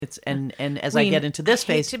It's and as I get into this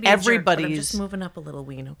phase, I'm everybody's just moving up a little,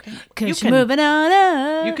 Ween, okay? Because you're moving on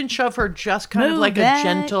up. You can shove her just kind of Move like a that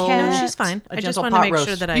gentle. cat. She's fine. A I just gentle want to pot make roast.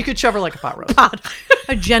 sure that You could shove her like a pot roast.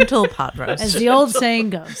 a gentle pot roast. As the old saying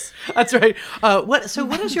goes. That's right. What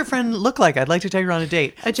does your friend look like? I'd like to take her on a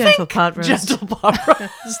date. A gentle pot roast. Gentle pot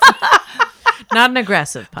roast. Not an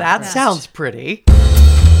aggressive pot That roast. sounds pretty.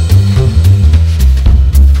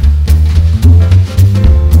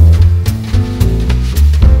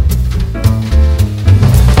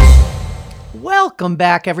 Welcome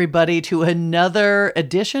back, everybody, to another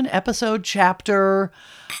edition, episode, chapter,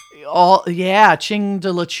 Ching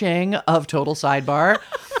de la Ching of Total Sidebar.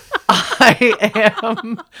 I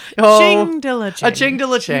am Ching de la Ching. A Ching de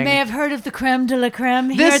la Ching. You may have heard of the creme de la creme.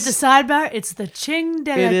 Here at This- the sidebar, it's the ching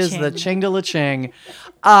de la ching. It is the Ching de la Ching.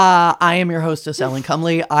 I am your hostess, Ellen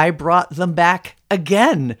Cumley. I brought them back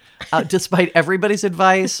again, despite everybody's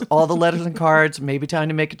advice, all the letters and cards, maybe time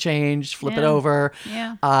to make a change, flip it Yeah. over.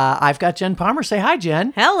 Yeah. I've got Jen Palmer. Say hi,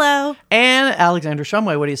 Jen. Hello. And Alexander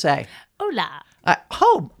Shumway. What do you say? Hola.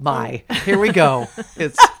 Oh, my. Here we go.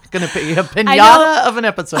 It's going to be a know. pinata of an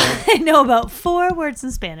episode. I know about 4 words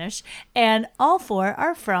in Spanish, and all 4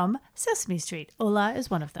 are from Sesame Street. Hola is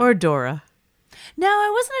one of them. Or Dora. No, I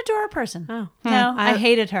wasn't a Dora person. Oh. No, I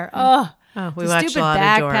hated her. Oh, We the watched stupid a lot of Dora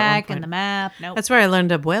at one backpack point. and the map. No, That's where I learned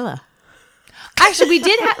Abuela. actually we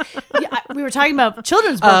did have. We were talking about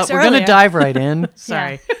children's books We're earlier. going to dive right in.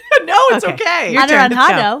 Sorry. No, it's Okay. okay. Your turn.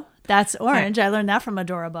 Anaranjado. That's orange. I learned that from a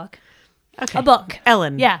Dora book. Okay. A book.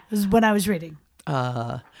 Ellen. Yeah, this is when I was reading.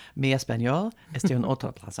 Mi español es de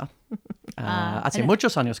otra plaza. Hace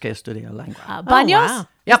muchos años que estudio lengua. Baños. wow.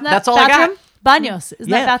 Yep, Isn't that that's all I got. bathroom? Baños. Isn't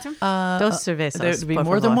that bathroom? Dos cervezas. There would be por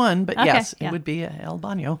more than favor. one, but Okay, yes, yeah. it would be El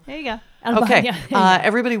Baño. There you go. Okay, Baño. There you go.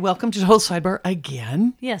 everybody, welcome to Total Sidebar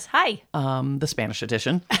again, Yes. Hi. the Spanish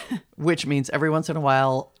edition, which means every once in a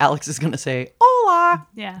while, Alex is going to say "Hola,"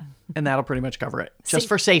 Yeah. and that'll pretty much cover it, just Sí.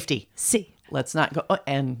 for safety. See. Let's not go. Oh,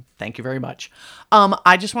 and thank you very much.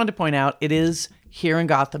 I just wanted to point out it is here in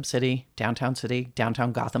Gotham City,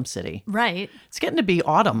 downtown Gotham City. Right. It's getting to be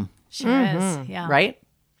autumn, Sure is. Yeah. right?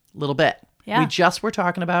 A little bit. Yeah. We just were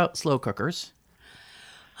talking about slow cookers.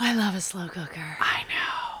 I love a slow cooker. I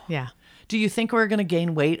know. Yeah. Do you think we're going to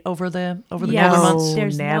gain weight over the Yes. coming months?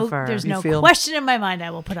 There's never. There's You no feel- question in my mind I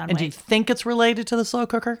will put on And do you weight. think it's related to the slow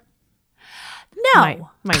cooker? No.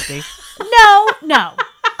 Might be. No.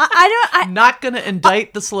 I Not going to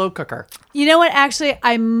indict the slow cooker. you know what? Actually,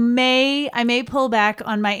 I may pull back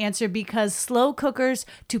on my answer because slow cookers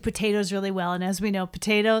do potatoes really well. And as we know,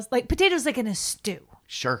 potatoes like in a stew.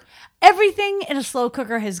 Sure. Everything in a slow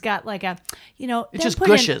cooker has got like a, It they'll just put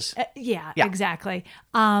in- gushes. Yeah, Yeah. exactly.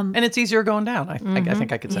 And it's easier going down, I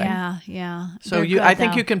think I could say. Yeah. So They're good, I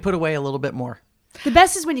think though. you can put away a little bit more. The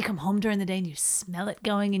best is when you come home during the day and you smell it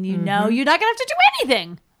going and you know you're not going to have to do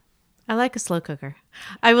anything. I like a slow cooker.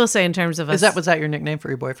 I will say in terms of us. Was that your nickname for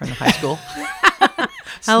your boyfriend in high school? How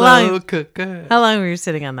Slow long- cooker. How long were you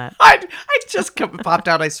sitting on that? I just popped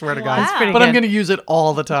out, I swear to God. That's pretty But I'm good. going to use it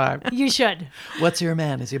all the time. You should. What's your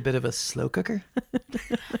man? Is he a bit of a slow cooker?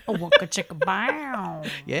 A wonka chicka bow.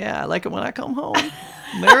 Yeah, I like it when I come home.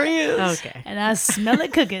 There he is. Okay. And I smell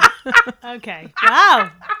it cooking. Okay.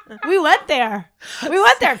 Wow. We went there. We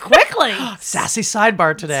went there quickly. Sassy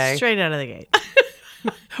sidebar today. Straight out of the gate.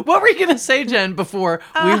 What were you going to say, Jen, before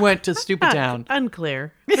we went to Stupid Town?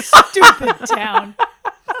 Unclear. Stupid town.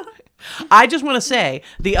 I just want to say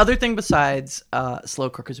the other thing besides slow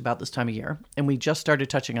cookers about this time of year, and we just started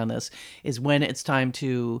touching on this, is when it's time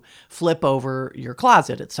to flip over your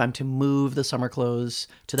closet. It's time to move the summer clothes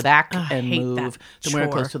to the back and hate move that the winter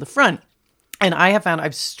chore. clothes to the front. And I have found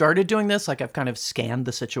I've started doing this. Like I've kind of scanned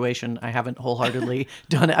the situation. I haven't wholeheartely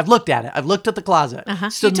done it. I've looked at it. I've looked at the closet. Stood You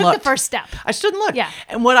and took the looked. first step. I stood and looked. Yeah.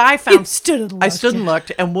 And what I found, stood and I looked, stood and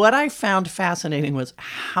looked. And what I found fascinating was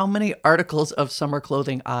how many articles of summer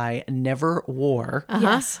clothing I never wore.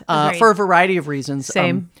 Yes. agreed. For a variety of reasons.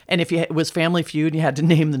 Same. And if it was Family Feud, and you had to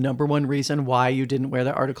name the number one reason why you didn't wear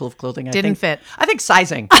the article of clothing. Didn't fit. I think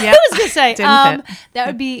sizing. I was going to say, Didn't fit. that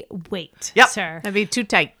would be weight, Yep. sir. That'd be too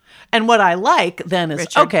tight. And what I like then is,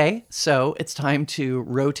 Richard. okay, so it's time to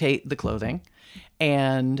rotate the clothing.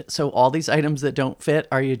 And so all these items that don't fit,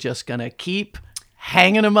 are you just going to keep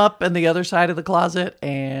hanging them up in the other side of the closet?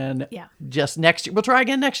 And Yeah. just next year, we'll try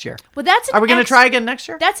again next year. Well, that's Are we going to try again next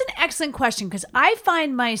year? That's an excellent question because I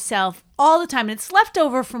find myself all the time, and it's left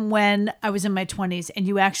over from when I was in my 20s, and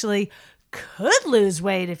you actually could lose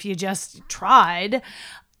weight if you just tried.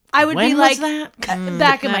 I would When be was like that?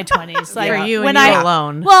 back in my 20s, like For you when and you I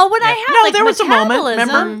alone. Well, when I had No, like there was a moment. metabolism,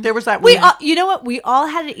 Remember, there was that. We, weird- you know what? We all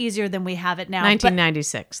had it easier than we have it now. but-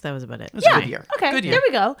 1996. That was about it. It's a good year. Okay, Good year. there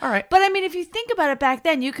we go. All right. But I mean, if you think about it back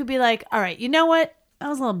then, you could be like, all right, you know what? I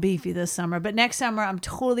was a little beefy this summer, but next summer I'm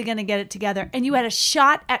totally going to get it together. And you had a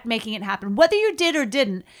shot at making it happen. Whether you did or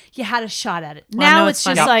didn't, you had a shot at it. Well, now no, it's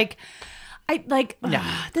it's just funny. like,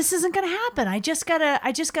 this isn't going to happen. I just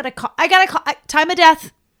gotta call. Time of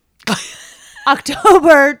death.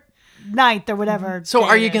 October 9th or whatever. So day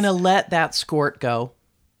are it you is. going to let that skort go?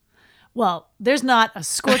 Well, there's not a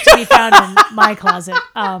skirt to be found in my closet.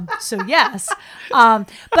 So yes.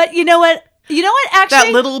 But you know what? Actually,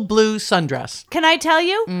 That little blue sundress. can I tell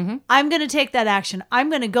you? I'm going to take that action. I'm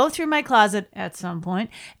going to go through my closet at some point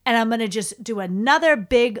and I'm going to just do another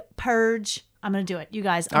big purge. I'm going to do it. You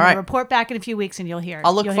guys, I'm All going right. to report back in a few weeks and you'll hear.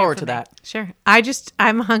 I'll look You'll hear forward from to me. that. Sure.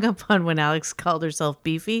 I'm hung up on when Alex called herself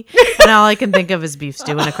beefy, and all I can think of is beef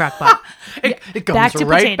stew in a crock pot. It comes Back to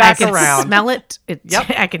right potatoes. back I can around. smell it.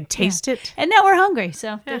 Yep. I can taste it. And now we're hungry.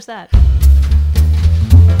 So there's that.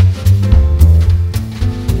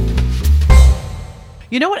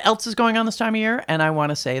 You know what else is going on this time of year? And I want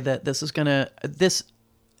to say that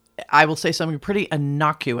I will say something pretty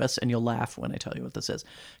innocuous, and you'll laugh when I tell you what this is,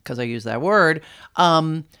 because I use that word.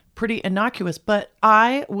 Pretty innocuous, but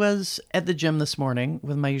I was at the gym this morning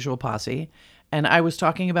with my usual posse, and I was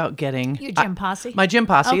talking about getting... Your gym posse? My gym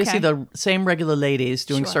posse. You Okay. see the same regular ladies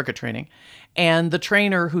doing Sure. circuit training. And the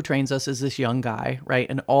trainer who trains us is this young guy, right?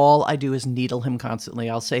 And all I do is needle him constantly.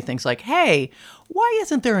 I'll say things like, hey, why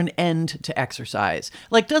isn't there an end to exercise?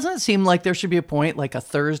 Like, doesn't it seem like there should be a point, like a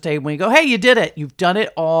Thursday, when you go, hey, you did it. You've done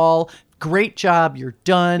it all. Great job. You're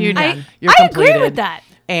done. You're done. You're I agree completed. with that.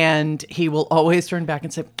 And he will always turn back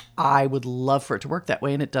and say, I would love for it to work that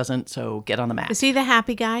way. And it doesn't. So get on the mat. Is he the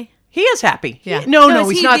happy guy? He is happy. Yeah. No, So is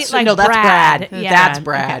he's he not. like No, that's Brad? Brad. Yeah. That's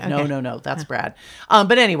Brad. Brad. Okay, okay. No, that's Brad.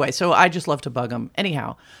 But anyway, so I just love to bug him.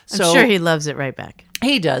 Anyhow, so I'm sure he loves it right back.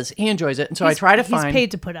 he does. He enjoys it, and so I try to He's find.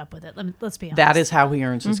 paid to put up with it. Let's be honest. That is how he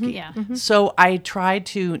earns his keep. Yeah. So I tried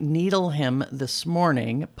to needle him this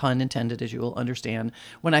morning, pun intended, as you will understand,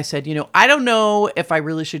 when I said, I don't know if I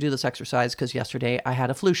really should do this exercise because yesterday I had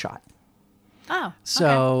a flu shot. Oh.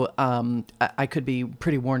 So I could be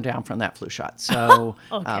pretty worn down from that flu shot. So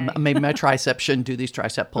Okay. maybe my tricep shouldn't do these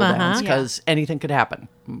tricep pull downs Yeah. because anything could happen.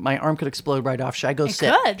 My arm could explode right off. Should I go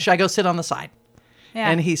sit? could. Should I go sit on the side? Yeah.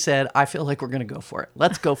 And he said, I feel like we're going to go for it.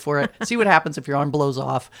 Let's go for it. See what happens if your arm blows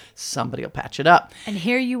off. Somebody will patch it up. And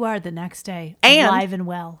here you are the next day, And- alive and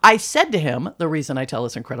well. I said to him, the reason I tell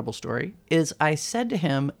this incredible story is I said to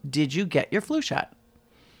him, did you get your flu shot?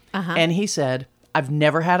 And he said, I've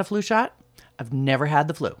never had a flu shot. I've never had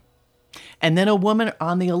the flu. And then a woman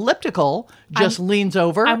on the elliptical just leans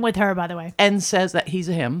over I'm with her, by the way. and says that he's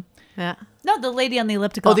a him. Yeah. No, the lady on the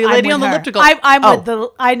elliptical. Oh, the I'm lady with on the her. elliptical. I'm Oh. with the.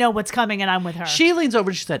 I know what's coming, and I'm with her. She leans over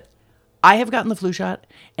and she said, I have gotten the flu shot,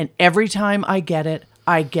 and every time I get it,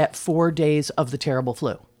 I get 4 days of the terrible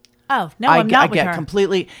flu. Oh no, I'm not I with get her.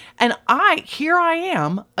 completely, and here I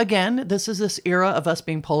am again. This is this era of us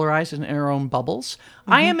being polarized in our own bubbles.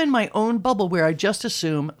 Mm-hmm. I am in my own bubble where I just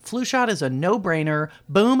assume flu shot is a no-brainer.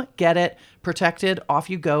 Boom, get it, protected, off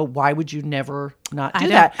you go. Why would you never not do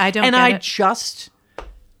that? I don't And get I it. just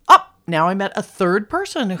now I met a third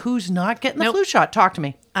person who's not getting the Nope. flu shot. Talk to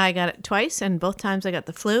me. I got it twice, and both times I got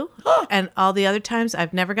the flu. And all the other times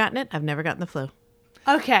I've never gotten it. I've never gotten the flu.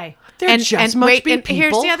 Okay. There just must be and people.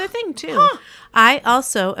 here's the other thing too. I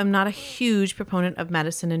also am not a huge proponent of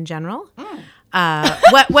medicine in general.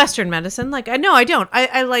 Western medicine, like I don't.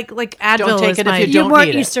 I like Advil. Don't take is it if my, you You're don't more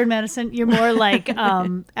need it. Eastern medicine. You're more like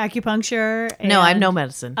acupuncture. No, I have and- no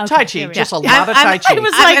medicine. Okay, Tai Chi, there we just go. a lot of Tai Chi. I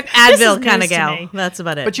was I'm like, an this is Advil kind news of to gal. me. That's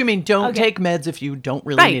about it. But you mean don't Okay. take meds if you don't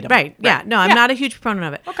really need them. Right. Yeah. No, I'm Yeah. not a huge proponent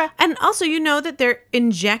of it. Okay. And also, you know that they're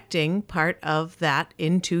injecting part of that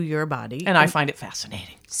into your body. And I find it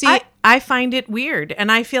fascinating. see, I find it weird,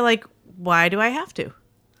 and I feel like, why do I have to?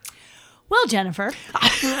 Well, Jennifer,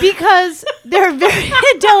 because there are very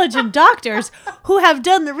intelligent doctors who have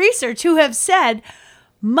done the research, who have said,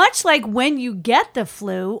 much like when you get the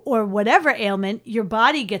flu or whatever ailment, your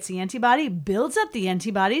body gets the antibody, builds up the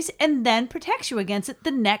antibodies, and then protects you against it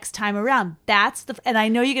the next time around. That's and I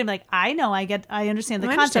know you're gonna be like, I know, I understand the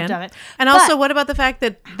I concept understand. of it. And But- also, what about the fact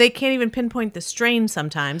that they can't even pinpoint the strain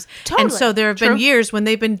sometimes? Totally. And so there have True. been years when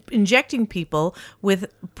they've been injecting people with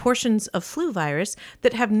portions of flu virus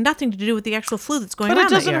that have nothing to do with the actual flu that's going But on. it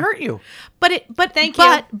that doesn't year. hurt you. But Thank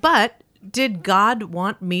you. But did God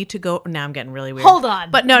want me to go? Now I'm getting really weird. Hold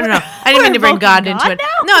on. But no. I didn't We're mean to bring God invoking into God it.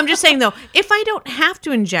 now? No, I'm just saying though, if I don't have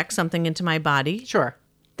to inject something into my body, Sure.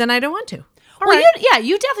 then I don't want to. Well,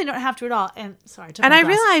 you definitely don't have to at all. And sorry, I took And my I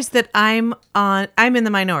glasses. realize that I'm in the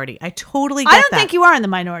minority. I totally get I don't that. think you are in the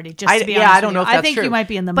minority. Just to be honest, I with don't you. know if I that's think true. you might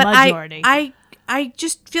be in the But majority. I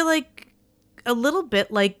just feel like a little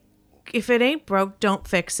bit like if it ain't broke, don't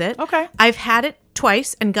fix it. Okay. I've had it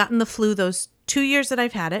twice and gotten the flu those 2 years that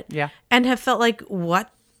I've had it. Yeah. And have felt like, what?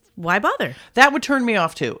 Why bother? That would turn me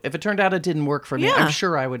off too. If it turned out it didn't work for me, Yeah. I'm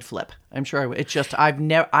sure I would flip. I'm sure I would. It's just I've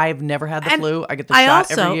never had the And flu. I get the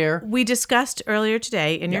shot every year. We discussed earlier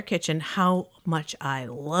today in your kitchen how much I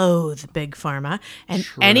loathe big pharma and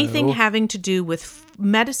anything having to do with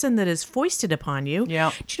medicine that is foisted upon you.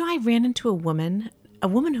 Yeah. Do you know I ran into a woman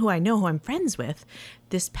who I know, who I'm friends with,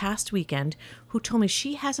 this past weekend, who told me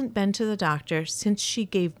she hasn't been to the doctor since she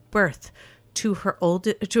gave birth to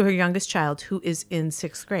her youngest child, who is in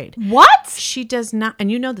 6th grade. what? She does not,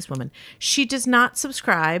 and you know this woman, she does not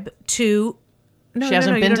subscribe to. No, She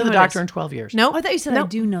hasn't you been don't to know the who it doctor is. in 12 years. No, Oh, I thought you said I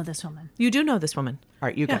do know this woman. You do know this woman. All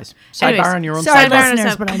right, you guys. Anyways, Sidebar on your own sorry, sidebar.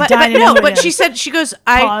 listeners, but I'm dying to know no, who it but she is. said she goes.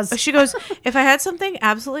 Pause. She goes. If I had something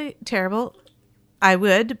absolutely terrible, I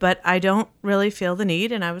would, but I don't really feel the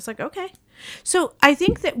need. And I was like, okay. So I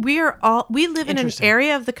think that we live in an Interesting.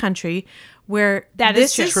 area of the country where That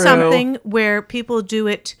is this is true. something where people do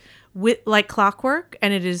it with like clockwork,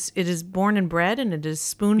 and it is born and bred, and it is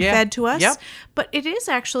spoon fed to us. Yep. But it is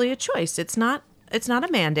actually a choice. It's not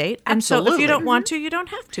a mandate. And so if Absolutely. you don't want to, you don't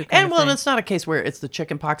have to. And well, it's not a case where it's the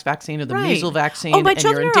chickenpox vaccine or the measles vaccine. Oh, my and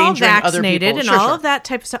children you're are all endangering other vaccinated people. and Sure, all sure. of that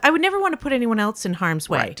type of stuff. I would never want to put anyone else in harm's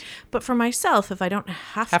way. Right. But for myself, if I don't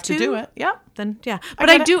have to do it. Yep. Then yeah. But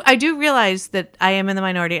I get do. I do realize that I am in the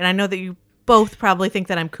minority, and I know that you both probably think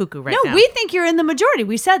that I'm cuckoo right No, now. we think you're in the majority.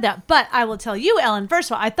 We said that. But I will tell you, Ellen, first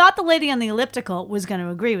of all, I thought the lady on the elliptical was going to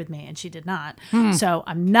agree with me, and she did not. So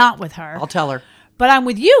I'm not with her. I'll tell her. But I'm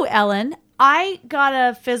with you, Ellen. I got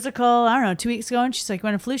a physical, I don't know, 2 weeks ago, and she's like,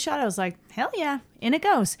 "Want a flu shot?" I was like, "Hell yeah." In it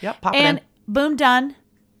goes. Yep, pop it and in. boom, done.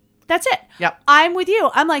 That's it. Yep. I'm with you.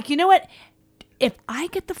 I'm like, you know what? If I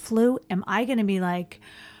get the flu, am I going to be like,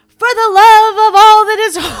 "For the love of all that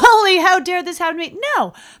is holy, how dare this happen to me?"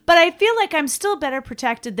 No. But I feel like I'm still better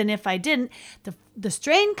protected than if I didn't. The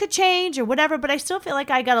strain could change or whatever, but I still feel like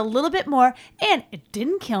I got a little bit more, and it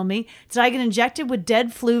didn't kill me. Did I get injected with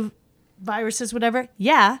dead flu viruses, whatever?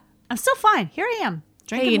 Yeah. I'm still fine. Here I am.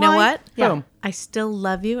 Drinking Hey, you know wine. what? Yeah. Boom. I still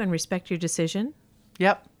love you and respect your decision.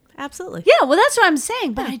 Yep. Absolutely. Yeah, well, that's what I'm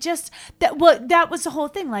saying. But I just that was the whole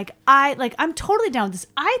thing. I'm totally down with this.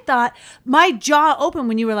 I thought my jaw opened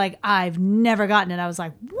when you were like, "I've never gotten it." I was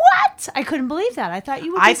like, "What?" I couldn't believe that. I thought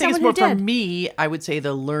you would be I think it's someone more who for did. me. I would say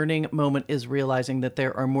the learning moment is realizing that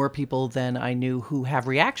there are more people than I knew who have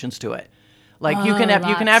reactions to it. Like you can have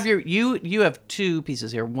you have two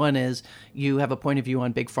pieces here. One is you have a point of view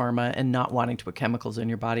on big pharma and not wanting to put chemicals in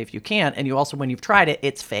your body if you can't, and you also, when you've tried it,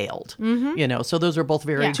 it's failed. You know, so those are both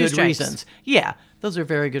very Yeah. Two good strikes. reasons. Yeah, those are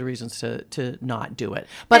very good reasons to not do it.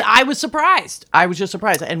 But I was surprised. I was just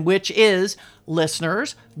surprised. And which is,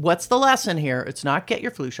 listeners, what's the lesson here? It's not get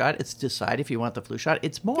your flu shot. It's decide if you want the flu shot.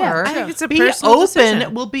 It's more I think it's a be personal open.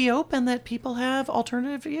 decision. We'll be open that people have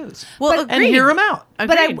alternative views. Well, and agreed. hear them out.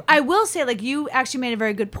 But Agreed. I will say, like, you actually made a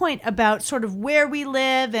very good point about sort of where we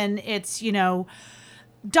live and it's,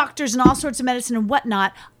 doctors and all sorts of medicine and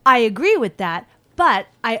whatnot. I agree with that. But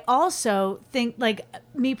I also think, like,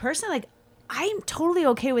 me personally, like, I'm totally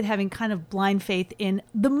okay with having kind of blind faith in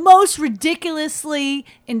the most ridiculously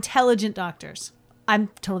intelligent doctors. I'm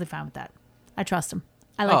totally fine with that. I trust them.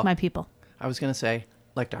 I like Oh. my people. I was going to say,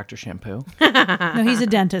 like Dr. Shampoo. No, he's a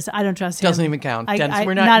dentist. I don't trust him. Doesn't even count. Dentists,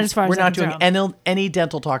 we're not as far we're as I not can doing throw him. any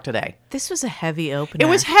dental talk today. This was a heavy opener. It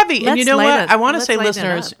was heavy. And you Let's know light what? it- I want to let's say, lighten it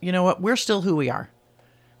listeners, up. you know what? We're still who we are.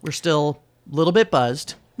 We're still a little bit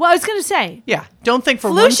buzzed. Well, I was going to say, Yeah. Don't think for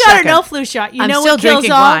flu one shot second. or no flu shot, you I'm know still what kills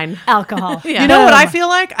drinking all? wine. Alcohol. Yeah. You know what I Boom. feel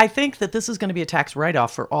like? I think that this is going to be a tax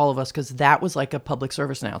write-off for all of us because that was like a public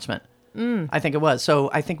service announcement. I think it was. So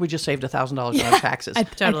I think we just saved $1,000 on our taxes. I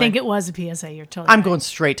Totally. think it was a PSA. You're totally I'm right. going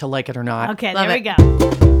straight to like it or not. Okay, Love there it. we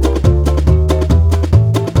go.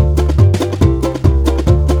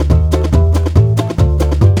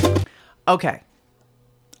 Okay.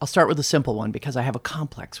 I'll start with a simple one because I have a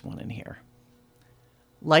complex one in here.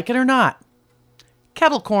 Like it or not,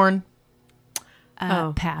 kettle corn.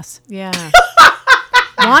 Pass. Yeah.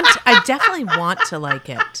 I definitely want to like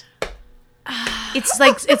it. It's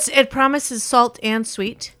like it promises salt and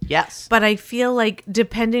sweet, Yes. but I feel like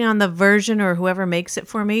depending on the version or whoever makes it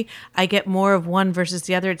for me, I get more of one versus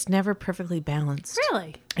the other. It's never perfectly balanced.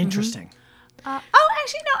 Really? Interesting.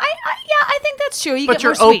 Actually, no. I think that's true. You But get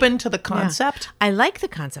you're more sweet. open to the concept? I like the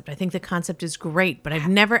concept. I think the concept is great, but I've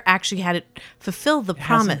never actually had it fulfill the Hasn't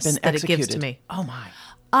promise been that it gives to executed. me. Oh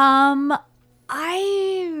my.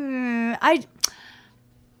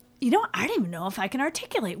 You know, I don't even know if I can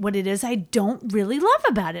articulate what it is I don't really love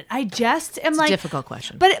about it. I just am like difficult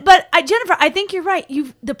question. But Jennifer, I think you're right.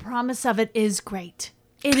 The promise of it is great.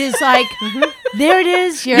 It is like there it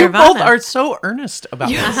is. You both are so earnest about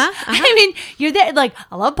this. I mean, you're there. Like,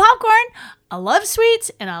 I love popcorn, I love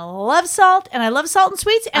sweets, and I love salt, and I love salt and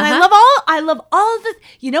sweets, and I love all of the.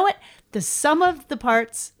 You know what? The sum of the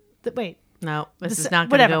parts. No, this is not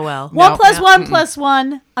going to go well. 1 plus 1 plus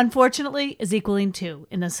 1, unfortunately, is equaling 2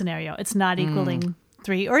 in this scenario. It's not equaling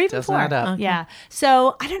 3 or even Doesn't 4. add up. Okay. Yeah.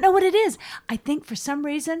 So I don't know what it is. I think for some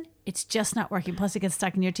reason it's just not working. Plus, it gets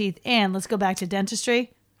stuck in your teeth. And let's go back to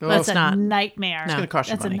dentistry. Let's That's not. a nightmare. It's going to cost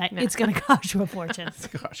you money. It's going to cost you a fortune.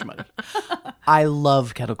 Gosh, money. I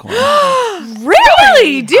love kettle corn.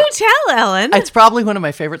 Really? Do tell, Ellen. It's probably one of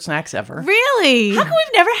my favorite snacks ever. Really? How come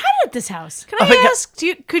we've never had it at this house? Can I ask?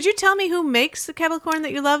 Could you tell me who makes the kettle corn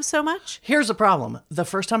that you love so much? Here's the problem. The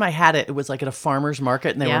first time I had it, it was like at a farmer's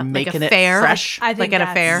market, and they were like making a it fair? fresh. I think Like at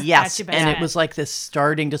a fair? Yes, that's your best and it bet. was like this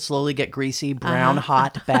starting to slowly get greasy, brown,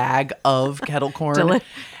 hot bag of kettle corn.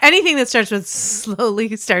 Anything that starts with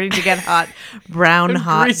slowly starting to get hot, brown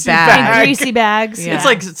hot Greasy bag. bag. greasy bags. Yeah. It's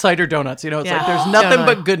like cider donuts, you know. It's Yeah. like there's nothing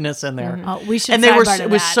Totally. but goodness in there. Oh, we should And they were sidebar to it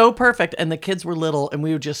was that. so perfect, and the kids were little, and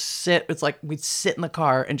we would just sit. It's like we'd sit in the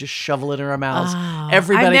car and just shovel it in our mouths.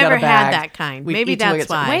 Everybody I've never got a bag. had that kind. We'd Maybe eat till we that's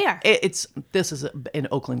get sick. why. Where? This is in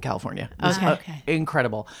Oakland, California. It's, Okay.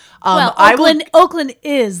 incredible. Well, I will- Oakland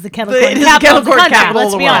is the kettle It corn is the capital kettle of the corn country. capital of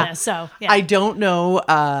Let's the be world. honest. So, yeah. I don't know.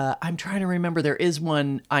 I'm trying to remember. There is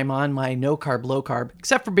one. I'm on my no carb, low carb,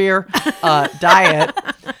 except for beer diet.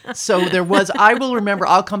 So there was. I will remember.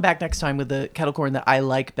 I'll come back next time with the kettle corn that I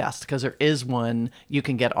like best, because there is one you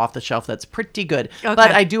can get off the shelf that's pretty good. Okay.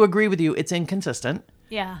 But I do agree with you. It's inconsistent.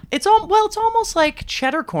 yeah. It's almost like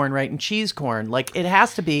cheddar corn, right? And cheese corn. Like it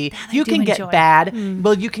has to be. You do can get enjoy. bad.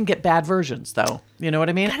 Well, you can get bad versions, though. You know what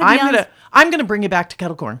I mean? Gotta be honest. I'm gonna bring you back to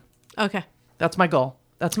kettle corn. Okay. That's my goal.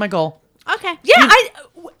 That's my goal. Okay. Yeah,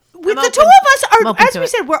 with the open. two of us I'm are, open as to we it.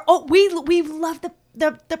 said, we love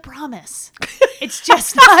the promise. It's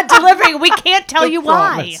just not delivering. We can't tell you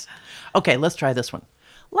why. Promise. Okay, let's try this one.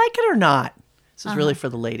 Like it or not. This is really for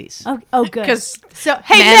the ladies. Oh, good. 'Cause So,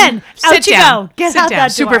 hey, men, men, out sit you down. go. Get Sit out down.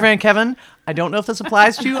 that door. Superfan Kevin, I don't know if this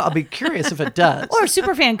applies to you. I'll be curious if it does. Or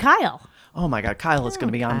superfan Kyle. Oh my God, Kyle is going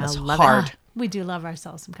to be on this Kyle, love it. hard. We do love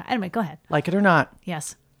ourselves some Kyle. Anyway, go ahead. Like it or not.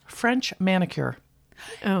 Yes. French manicure.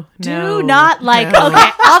 Oh, Do no. not like. Okay,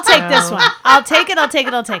 I'll take this one. I'll take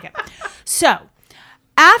it. So,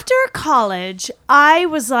 after college, I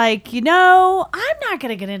was like, I'm not going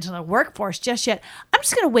to get into the workforce just yet. I'm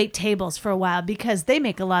just going to wait tables for a while because they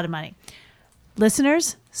make a lot of money.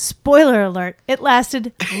 Listeners, spoiler alert, it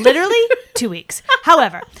lasted literally 2 weeks.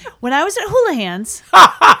 However, when I was at Houlihan's,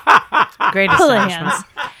 Great Houlihan's,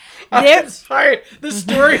 establishment. Sorry, the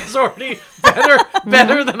story is already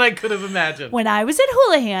better than I could have imagined. when I was at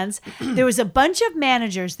Houlihan's, there was a bunch of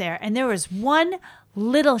managers there, and there was one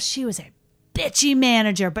she was a bitchy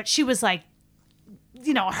manager, but she was like,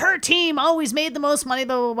 her team always made the most money,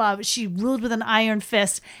 blah, blah, blah. She ruled with an iron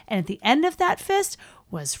fist. And at the end of that fist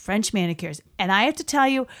was French manicures. And I have to tell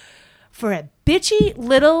you, for a bitchy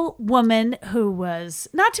little woman who was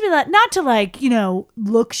not to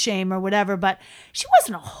look shame or whatever, but she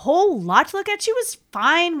wasn't a whole lot to look at. She was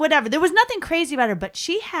fine, whatever. There was nothing crazy about her, but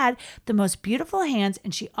she had the most beautiful hands,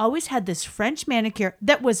 and she always had this French manicure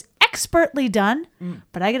that was expertly done.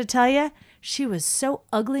 But I got to tell you, she was so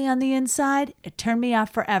ugly on the inside, it turned me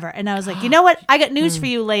off forever. And I was like, you know what? I got news for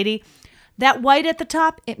you, lady. That white at the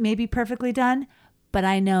top, it may be perfectly done, but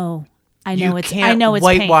I know it's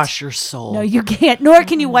whitewash paint. your soul. No, you can't. Nor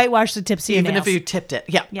can you whitewash the tips of your even nails. if you tipped it.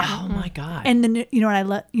 Yeah. Yeah. Oh my God. And then you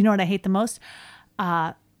know what I hate the most?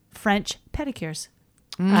 French pedicures.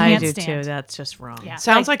 I Can't do stand. too. That's just wrong. Yeah.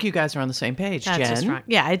 Sounds like you guys are on the same page, That's Jen. just wrong.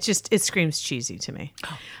 Yeah, it screams cheesy to me.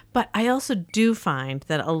 But I also do find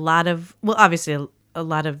that obviously a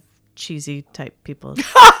lot of cheesy type people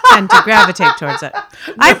tend to gravitate towards it.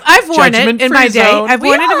 I've worn it in Judgment-free my day. zone. I've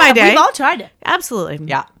worn it in my day. We've all tried it. Absolutely.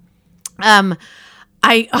 Yeah.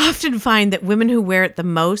 I often find that women who wear it the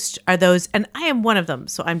most are those, and I am one of them,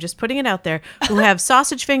 so I'm just putting it out there, who have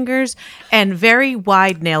sausage fingers and very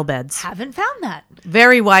wide nail beds. Haven't found that.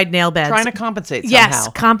 Very wide nail beds. Trying to compensate somehow. Yes,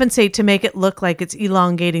 compensate to make it look like it's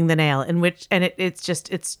elongating the nail,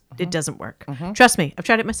 it doesn't work. Trust me, I've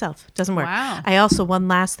tried it myself. It doesn't work. Wow. I also, one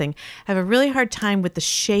last thing, I have a really hard time with the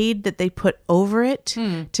shade that they put over it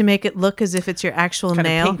to make it look as if it's your actual Kinda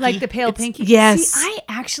nail. pinky. Like the pale pinky. yes. See, I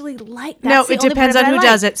actually like that. No, it depends on who like-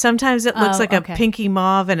 does it. Sometimes it looks Oh, like okay. a pinky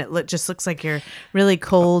mauve, and it just looks like you're really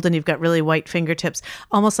cold, and you've got really white fingertips,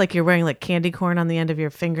 almost like you're wearing like candy corn on the end of your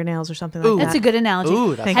fingernails or something like That's that. a good analogy.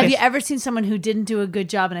 Ooh, that's Have nice. you ever seen someone who didn't do a good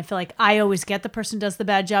job? And I feel like I always get the person who does the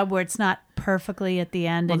bad job where it's not perfectly at the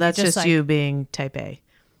end. Well, and you're that's just like, you being type A.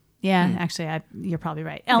 Yeah, actually, you're probably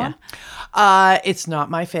right. Ellen? It's not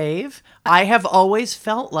my fave. I have always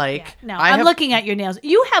felt like No, I I'm have, looking at your nails.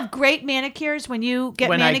 You have great manicures when you get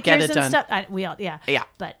When I manicures get it and done. stuff. We all, yeah. Yeah,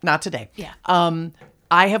 But not today. Yeah.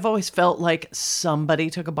 I have always felt like somebody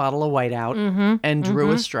took a bottle of white out and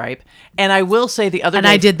drew a stripe. And I will say the other And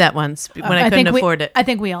day, I did that once when I couldn't afford it. I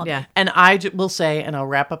think we all Yeah. did. and will say, and I'll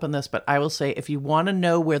wrap up on this, but I will say, if you want to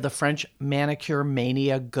know where the French manicure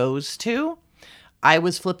mania goes to, I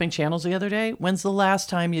was flipping channels the other day. When's the last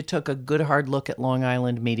time you took a good hard look at Long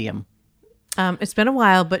Island Medium? It's been a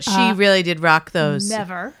while, but she really did rock those.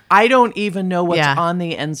 Never. I don't even know what's Yeah. on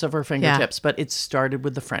the ends of her fingertips, but it started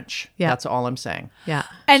with the French. Yeah. That's all I'm saying. Yeah.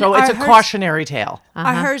 And So it's a are hers- cautionary tale.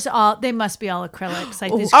 Are hers all, they must be all acrylics.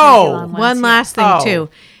 Like these Oh, crazy long ones. One yeah. last thing, Oh. too.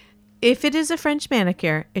 If it is a French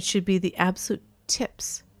manicure, it should be the absolute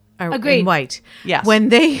tips are Agreed. in white. Yes. When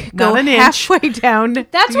they go an inch. halfway down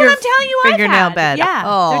That's your what I'm telling you. fingernail I've had. bed. Yeah,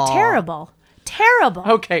 Oh. they're terrible. Terrible.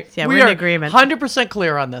 Okay. Yeah, we we're in are agreement. 100%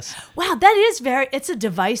 clear on this. Wow, that is it's a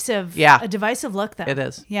divisive. Yeah. A divisive look, though. It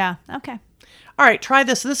is. Yeah. Okay. All right, try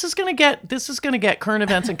this. This is gonna get current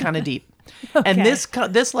events and kind of deep. And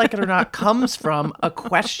this, like it or not, comes from a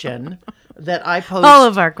question that I posed. All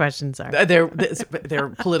of our questions are. They're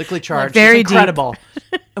politically charged. Very it's deep. incredible.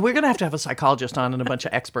 And we're gonna have a psychologist on and a bunch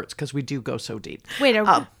of experts because we do go so deep. Wait,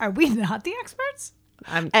 are we not the experts?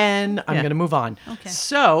 And I'm Yeah. gonna move on. Okay.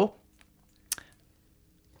 So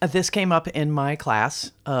this came up in my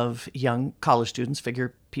class of young college students,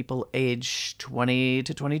 figure people age 20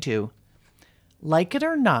 to 22. Like it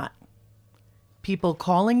or not, people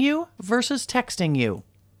calling you versus texting you.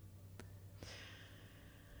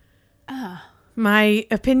 My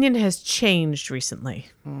opinion has changed recently.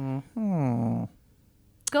 Go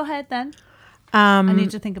ahead then. I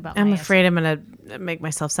need to think about. I'm my afraid I'm going to make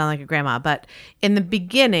myself sound like a grandma, but in the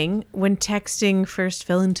beginning, when texting first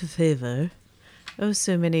fell into favor,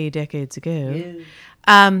 so many decades ago,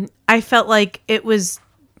 I felt like it was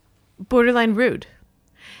borderline rude.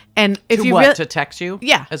 And if To you what? really, To text you?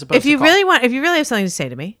 yeah, As opposed if you to call. if you really have something to say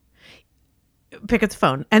to me, pick up the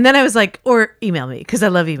phone. And then I was like, or email me because I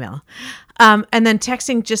love email. And then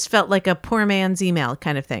texting just felt like a poor man's email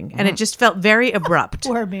kind of thing, and it just felt very abrupt.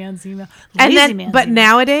 Poor man's email. And Lazy then, man's but email.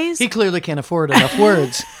 nowadays, He clearly can't afford enough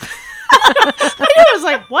words. I was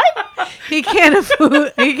like, what? he can't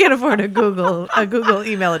afford a Google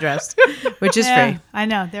email address, which is Yeah, free. I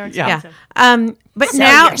know they're Yeah. expensive. But Sell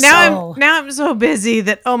now your soul. I'm so busy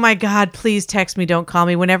that, oh my God, please text me, don't call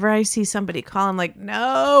me. Whenever I see somebody call, I'm like,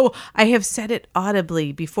 no. I have said it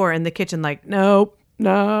audibly before in the kitchen, like, no,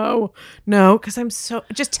 because I'm so,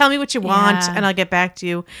 just tell me what you want Yeah. and I'll get back to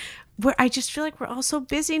you. Where I just feel like we're all so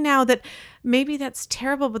busy now that maybe that's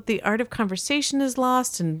terrible, but the art of conversation is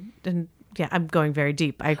lost. And yeah, I'm going very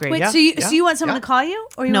deep. I agree. Wait, Yeah, so you yeah, so you want someone yeah. to call you,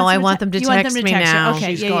 or you No, I someone want them to you want text them me to text you? now. Okay,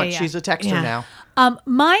 She's yeah, gone. yeah, yeah. She's a texter Yeah. now.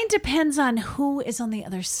 Mine depends on who is on the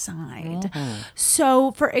other side. Mm-hmm.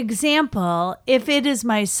 So, for example, if it is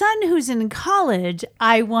my son who's in college,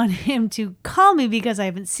 I want him to call me because I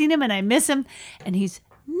haven't seen him and I miss him, and he's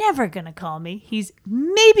never going to call me. He's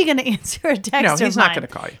maybe going to answer a text. No, of he's not mine. gonna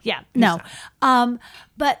call you. Yeah, no.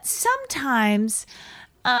 But sometimes.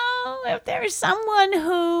 Oh, if there's someone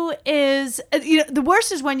who is, the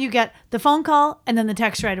worst is when you get the phone call and then the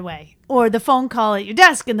text right away, or the phone call at your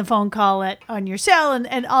desk and the phone call on your cell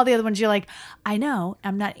and all the other ones. You're like, I know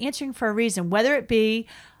I'm not answering for a reason, whether it be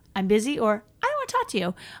I'm busy or I don't want to talk to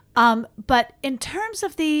you. But in terms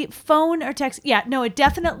of the phone or text, yeah, no, it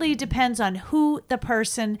definitely depends on who the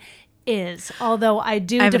person is. Although I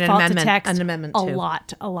do I have an default to amendment- text an amendment a too.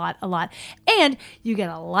 lot. And you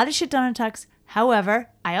get a lot of shit done on text. However,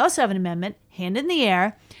 I also have an amendment, hand in the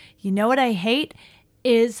air. You know what I hate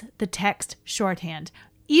is the text shorthand.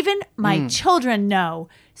 Even my children know,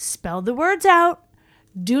 spell the words out.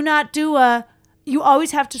 Do not do you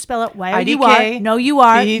always have to spell it you IDK, are. No, you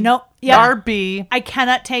are. B, No, yeah. RB. I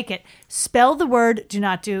cannot take it. Spell the word. Do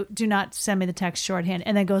not send me the text shorthand.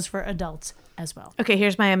 And that goes for adults as well. Okay,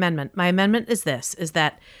 here's my amendment. My amendment is this, is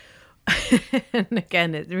that, and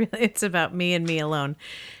again, it's about me and me alone.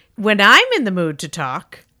 When I'm in the mood to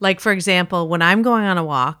talk, like, for example, when I'm going on a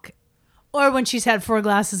walk, Or when she's had 4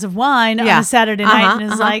 glasses of wine on Yeah. a Saturday night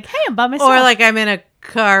and is like, hey, I'm by myself. or like I'm in a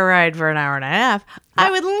car ride for an hour and a half,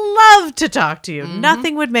 I would love to talk to you.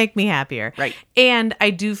 Nothing would make me happier. Right. And I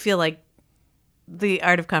do feel like the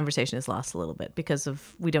art of conversation is lost a little bit because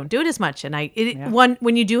of we don't do it as much. And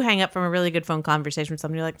when you do hang up from a really good phone conversation with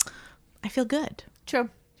someone, you're like, I feel good. True.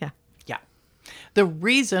 Yeah. Yeah. The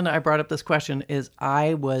reason I brought up this question is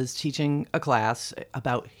I was teaching a class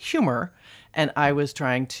about humor, and I was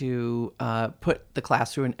trying to put the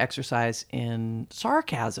class through an exercise in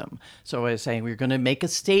sarcasm. So I was saying we're going to make a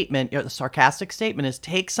statement. The sarcastic statement is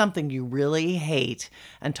take something you really hate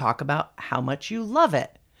and talk about how much you love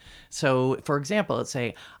it. So, for example, let's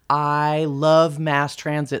say, I love mass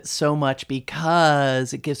transit so much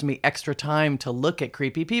because it gives me extra time to look at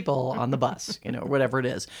creepy people on the bus, or whatever it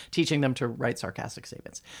is, teaching them to write sarcastic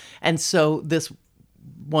statements. And so this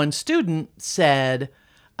one student said,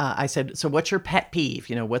 I said, so what's your pet peeve?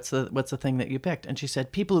 What's the thing that you picked? And she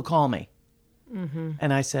said, people who call me. Mm-hmm.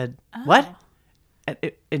 And I said, what?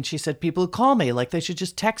 And she said, people who call me, like they should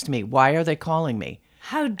just text me. Why are they calling me?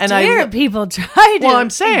 How dare people try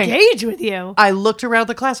to engage with you? I looked around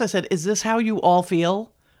the class. I said, is this how you all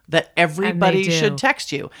feel? That everybody should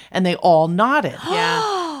text you? And they all nodded.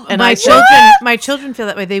 Yeah. And my children feel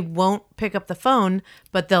that way. They won't pick up the phone,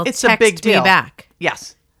 but they'll text me back.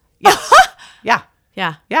 Yes.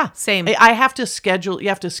 Yeah. Yeah. Same. I have to schedule. You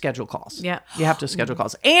have to schedule calls. Yeah. You have to schedule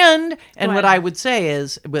calls. And what I would say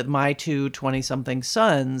is with my 2 20-something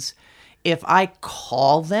sons, if I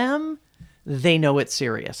call them, they know it's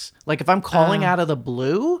serious. Like if I'm calling out of the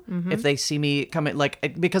blue, if they see me coming,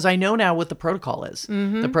 because I know now what the protocol is.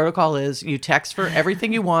 The protocol is you text for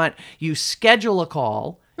everything you want. You schedule a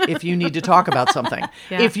call if you need to talk about something.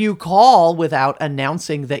 Yeah. If you call without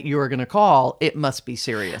announcing that you are going to call, it must be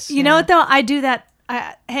serious. You know what though? I do that.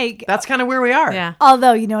 Hey, that's kind of where we are. Yeah.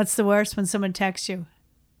 Although, it's the worst when someone texts you.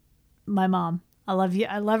 My mom, I love you.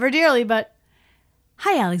 I love her dearly, but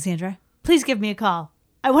hi, Alexandra, please give me a call.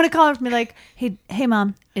 I want to call her and be like, hey,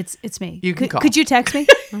 mom, it's me. You can call. Could you text me?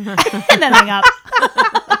 And then hang up.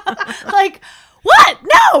 Like, what?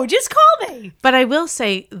 No, just call me. But I will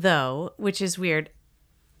say, though, which is weird,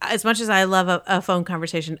 as much as I love a phone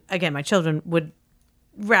conversation, again, my children would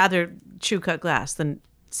rather chew cut glass than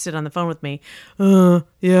sit on the phone with me.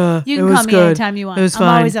 Yeah, you can call me anytime you want. It was fine.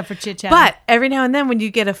 I'm always up for chit chat. But every now and then, when you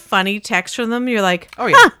get a funny text from them, you're like, oh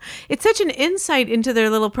yeah, it's such an insight into their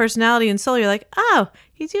little personality and soul. You're like, oh,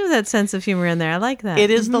 you do have that sense of humor in there. I like that. It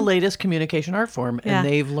is the latest communication art form, and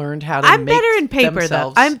they've learned how to. I'm make better in paper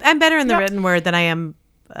themselves. though. I'm better in the written word than I am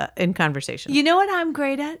in conversation. You know what I'm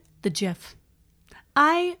great at? The GIF.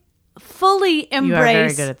 I fully embrace. You are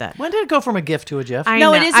very good at that. When did it go from a GIF to a GIF? It is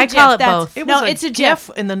a GIF. I call it both. It's a GIF.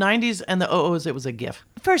 In the 90s and the 00s, it was a GIF.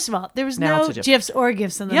 First of all, there was Now no it's a GIF. GIFs or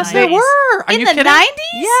GIFs in the 90s. Yes, there were. Are in you the kidding? 90s?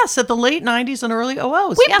 Yes, at the late 90s and early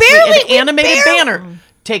 00s. We Yes, barely- an animated banner.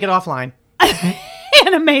 Take it offline.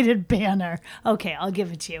 Animated banner. Okay, I'll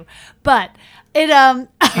give it to you. But it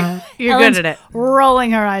You're Ellen's good at it.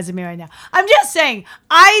 rolling her eyes at me right now. I'm just saying,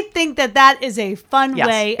 I think that is a fun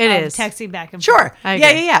way it of is. texting back and Sure. forth. I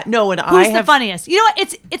Yeah. agree. No, and Who's I the have. funniest? You know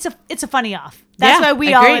what? It's a funny off. That's Yeah, why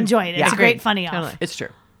we all agreed. enjoy it. It's Yeah. a great Agreed. funny off. Totally. It's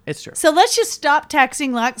true. It's true. So let's just stop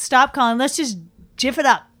texting, stop calling. Let's just GIF it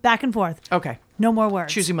up back and forth. Okay. No more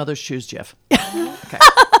words. Choosy mothers choose GIF. Okay.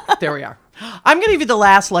 There we are. I'm going to give you the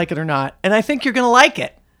last like it or not, and I think you're going to like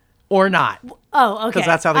it or not. Oh, okay. Because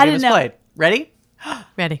that's how the I game didn't is know. played. Ready?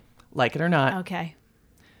 Ready. Like it or not. Okay.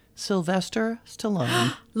 Sylvester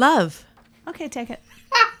Stallone. Love. Okay, take it.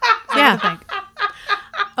 Yeah.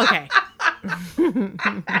 Okay.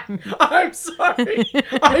 I'm sorry.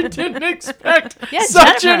 I didn't expect Yeah,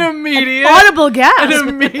 such Jennifer. an immediate, Audible gasp.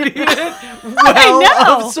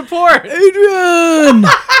 well of support. Adrian!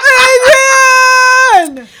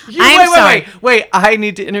 Wait. I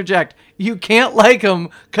need to interject. You can't like him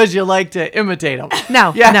because you like to imitate him.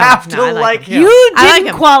 No, You have to I like him. You I like didn't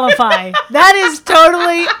him. qualify. That is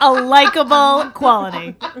totally a likable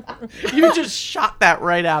quality. You just shot that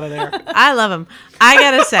right out of there. I love him. I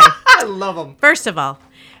gotta say, I love him. first of all,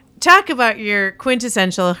 talk about your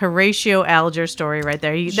quintessential Horatio Alger story right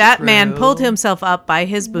there. That man pulled himself up by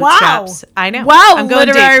his bootstraps. I know. Wow, I'm going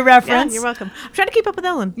literary deep. reference. Yeah, you're welcome. I'm trying to keep up with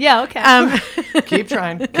Ellen. Yeah, okay. Keep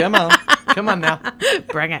trying. Come on now.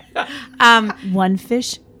 Bring it. One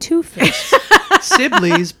fish, two fish.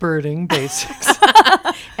 Sibley's birding basics.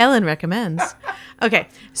 Ellen recommends. Okay,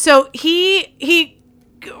 so he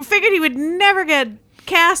figured he would never get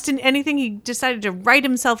cast in anything. He decided to write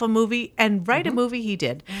himself a movie, and write a movie he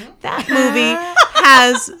did. That movie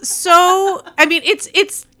has so. I mean,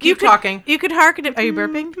 it's. Keep talking. You could hearken it. Are you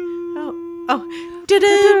burping? Oh.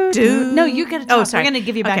 Do-do-do. No, you gotta talk. Oh, sorry. We're gonna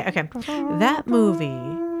give you back. Okay. That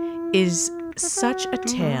movie is such a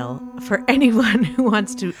tale for anyone who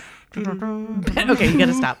wants to Okay, you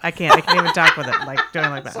gotta stop. I can't even talk with it like doing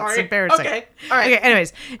like that. Sorry. It's embarrassing. Okay. All right. Okay.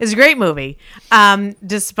 Anyways, it's a great movie.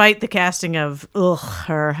 Despite the casting of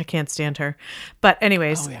her, I can't stand her. But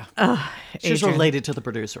anyways, Oh, yeah. She's Adrian. related to the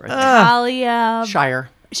producer, I think. Talia Shire.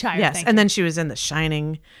 Shire. Yes, thank and you. then she was in The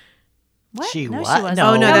Shining. What? She No, what? she wasn't.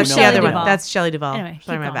 Oh no, That that's was the other Shelley one. Duvall. That's Shelley Duvall. Anyway,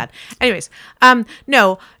 Sorry, keep my going. bad. Anyways,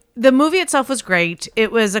 no, the movie itself was great.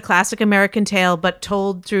 It was a classic American tale, but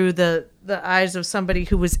told through the eyes of somebody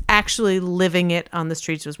who was actually living it on the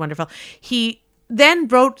streets. It was wonderful. He then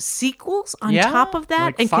wrote sequels on Yeah, top of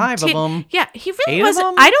that, like 5 of them. Yeah, he really 8 of wasn't.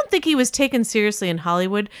 them? I don't think he was taken seriously in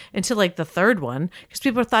Hollywood until like the third one, because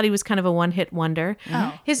people thought he was kind of a one-hit wonder.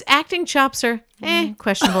 Oh. His acting chops are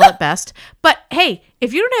questionable at best. But hey,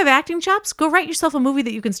 if you don't have acting chops, go write yourself a movie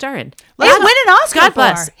that you can star in. He win an Oscar God for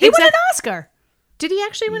bless. her. He won an Exact- Oscar. Did he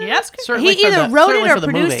actually win an Yep. Oscar? Certainly He for either the- wrote certainly it for or the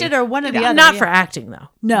produced movie. it or one or the other. Not yeah. for acting though.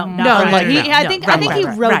 No, No, not for right, he, no, I no, think right, he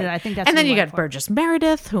right, wrote right. it. I think that's and then what you he got went for. Burgess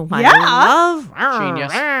Meredith, whom I Yeah. love.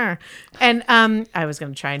 Genius. And I was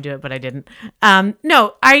going to try and do it, but I didn't.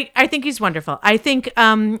 No, I think he's wonderful. I think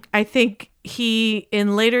he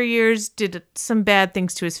in later years did some bad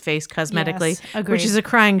things to his face cosmetically, Yes, agreed. which is a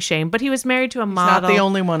crying shame. But he was married to a model. Not the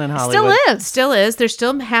only one in Still Hollywood. is. Still is. They're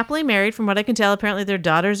still happily married, from what I can tell. Apparently, their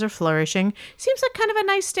daughters are flourishing. Seems like kind of a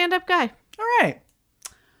nice stand-up guy. All right.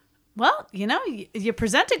 Well, you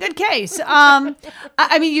present a good case.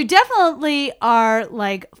 I mean, you definitely are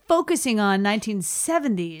like focusing on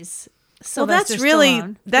 1970s. Well, that's Sylvester really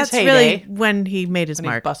Stallone. that's His really heyday. when he made his And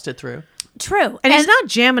he's mark. busted through. True. And he's not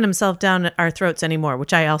jamming himself down our throats anymore,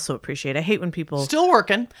 which I also appreciate. I hate when people Still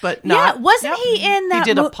working, but Yeah, not. wasn't he in that?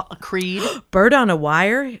 He did a Creed. Bird on a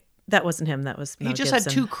Wire. That wasn't him. That was He Mel just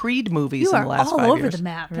Gibson. had 2 Creed movies You in are the last all 5 over years. the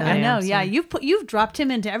map. Really I know. am, Yeah, sorry. you've dropped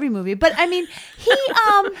him into every movie. But I mean, he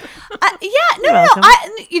You're welcome.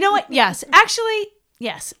 you know what? Yes, actually,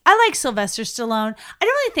 yes. I like Sylvester Stallone. I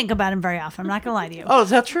don't really think about him very often. I'm not gonna lie to you. Oh, is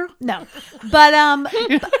that true? No, but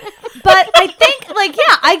I think like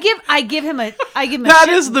I give him a That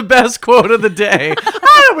shit. is the best quote of the day.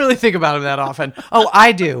 I don't really think about him that often. Oh,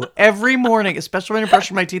 I do. Every morning, especially when I'm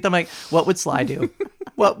brushing my teeth, I'm like, what would Sly do?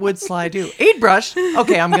 What would Sly do? He'd brush.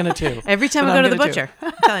 Okay, I'm going to too. Every time But we go I'm to the gonna butcher. too.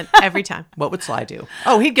 I'm telling you, every time. What would Sly do?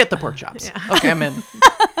 Oh, he'd get the pork chops. Okay, I'm in.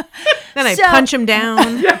 Then I So- punch him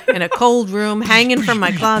down in a cold room, hanging from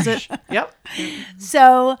my closet. Yep.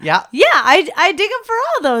 So Yeah. I dig him for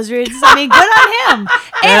all those reasons. I mean, good on him.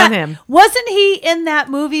 on him. Wasn't he in that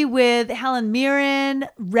movie with Helen Mirren,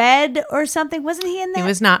 Red or something? Wasn't he in that? He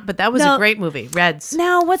was not, but that was No. a great movie. Reds.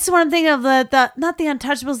 No, what's the one I'm thinking of? The not the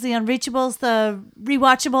Untouchables, the Unreachables, the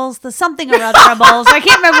Rewatchables, the something or otherables. I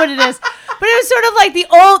can't remember what it is, but it was sort of like the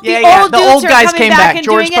old Yeah, old the dudes old are guys coming came back back. and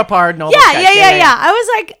George doing it. Papard and all yeah, those guys. yeah. I was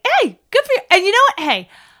like, hey, good for you. And you know what? Hey,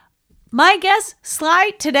 my guess,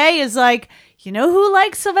 Sly today is like, you know who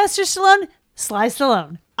likes Sylvester Stallone? Sly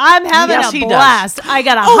Stallone. I'm having Yes, a he does. blast. I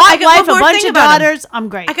got a Oh, I hot got wife, one a more bunch thing of about him. daughters. I'm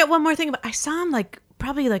great. I got one more thing about. I saw him like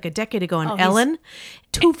probably like a decade ago on he's- Ellen.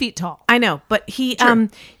 2 feet tall. I know, but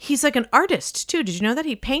he's like an artist too. Did you know that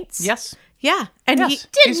he paints? Yes. Yeah, and Yes. he Did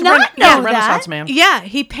He's a not he's a know Renaissance that. man. Yeah,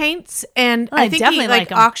 he paints, and I I think definitely he like like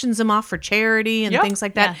him. auctions them off for charity and Yep. things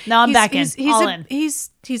like that. Yeah. No, I'm back in. He's All a, in. He's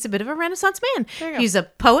a bit of a Renaissance man. you go. He's a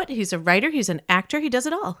poet. He's a writer. He's an actor. He does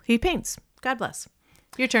it all. He paints. God bless.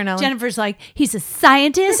 Your turn, Ellen. Jennifer's like, he's a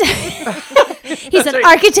scientist. He's an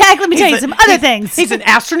architect. Let me tell you some other things. He's an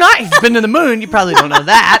astronaut. He's been to the moon. You probably don't know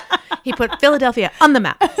that. He put Philadelphia on the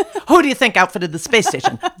map. Who do you think outfitted the space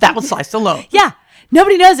station? That was Sly Stallone. Yeah.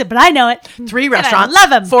 Nobody knows it, but I know it. 3 restaurants,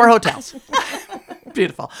 love him. 4 hotels.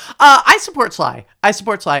 Beautiful. I support Sly.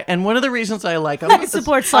 And one of the reasons I like him I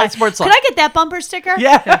support Sly. I support Sly. Could I get that bumper sticker?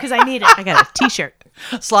 Yeah. Because I need it. I got a T-shirt.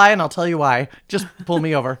 Sly, and I'll tell you why. Just pull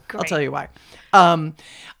me over. I'll tell you why.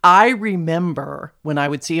 I remember when I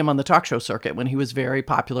would see him on the talk show circuit when he was very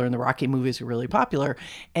popular and the Rocky movies were really popular,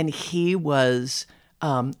 and he was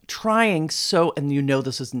trying so, and you know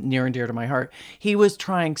this is near and dear to my heart, he was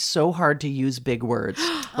trying so hard to use big words.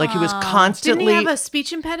 Like he was constantly... Didn't he have a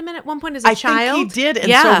speech impediment at one point as a I child? think he did, and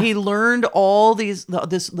yeah. so he learned all this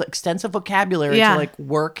extensive vocabulary Yeah. to like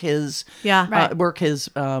work his Yeah. work his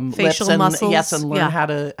lips Facial and muscles. yes, and learn Yeah. how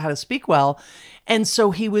to speak well. And so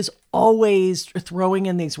he was always throwing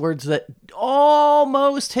in these words that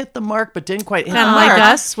almost hit the mark, but didn't quite hit Kind the of mark.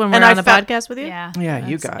 like us when we're And I on the felt- podcast with you. Yeah. Yeah,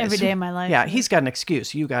 you That's guys. every day of my life. Yeah, he's got an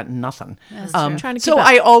excuse. You got nothing. Trying to So keep up.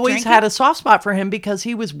 I always Drinking? had a soft spot for him because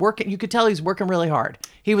he was working. You could tell he's working really hard.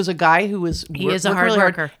 He was a guy who was He is a worked hard really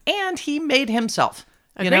worker. and he made himself.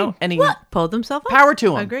 You know, Agreed. and he Pulled himself up. power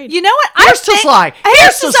to him. Agreed. You know what? Here's to Sly.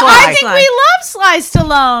 Here's to I Sly. think we love Sly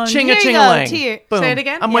Stallone. Chinga Here you go. chingaling. Here. Boom. Say it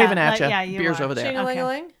again? I'm Yeah, waving at you. yeah, you Beer's are. over there.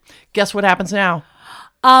 Ching-a-ling-a-ling. Guess what happens now?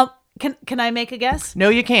 Can I make a guess? No,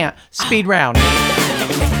 you can't. Speed round.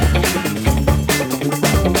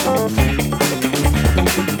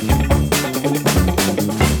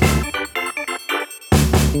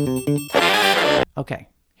 Okay,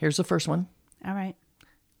 here's the first one. All right.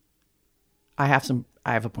 I have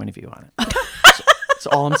a point of view on it. That's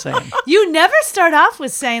all I'm saying. You never start off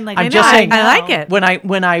with saying like I'm I just know, saying- I I like know.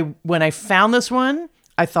 it. When I found this one,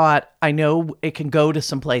 I thought I know it can go to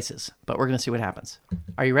some places, but we're gonna see what happens.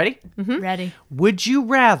 Are you ready? Ready. Would you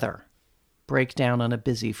rather break down on a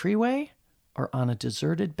busy freeway or on a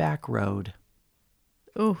deserted back road?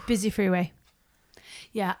 Busy freeway.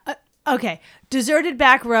 Yeah. Okay. Deserted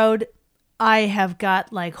back road. I have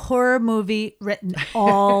got like horror movie written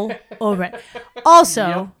all over it.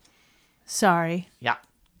 Also, sorry, Yeah.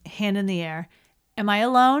 hand in the air. Am I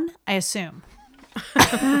alone? I assume.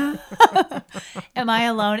 Am I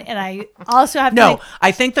alone? And I also have to No, make-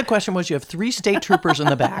 I think the question was you have 3 state troopers in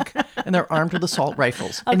the back and they're armed with assault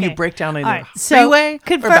rifles and you Okay. break down All either right, freeway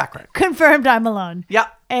or back road. Confirmed I'm alone. Yeah.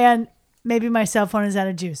 And maybe my cell phone is out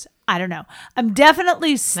of juice. I don't know. I'm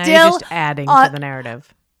definitely Now still you're just adding to the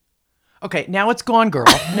narrative. Okay, now it's gone, girl.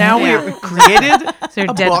 Now we created Is there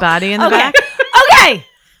a a dead book. body in the Okay. back? Okay.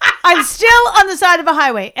 I'm still on the side of a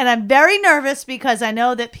highway and I'm very nervous because I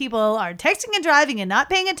know that people are texting and driving and not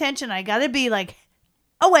paying attention. I got to be like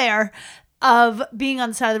aware of being on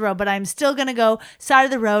the side of the road, but I'm still going to go side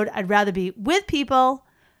of the road. I'd rather be with people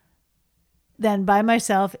than by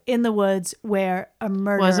myself in the woods where a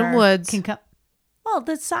murderer Wasn't woods. can come. Well,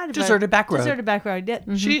 the side of Deserted back road. Deserted back road. Yeah.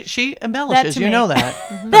 She embellishes, That to you me. know that.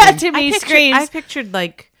 That to me screams. I pictured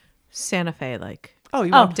like Santa Fe, like Oh,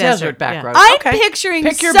 you want desert desert, back yeah. road. I'm Okay. picturing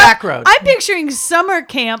Pick your some- back road. I'm picturing summer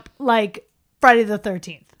camp like Friday the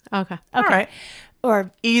 13th. okay. All right.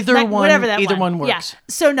 Or Either that- one- whatever that either one works. Yeah.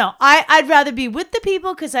 So no, I'd rather be with the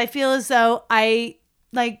people because I feel as though I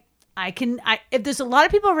if there's a lot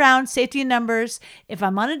of people around, safety in numbers. If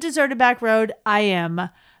I'm on a deserted back road, I am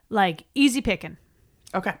like easy picking,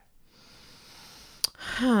 Okay.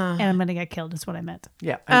 and I'm gonna get killed. Is what I meant.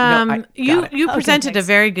 Yeah. I got You it. presented a thanks.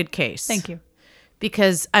 very good case. Thank you.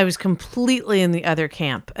 Because I was completely in the other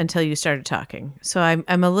camp until you started talking. So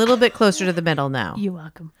I'm a little bit closer to the middle now. You're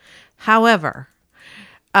welcome. However,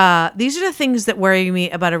 these are the things that worry me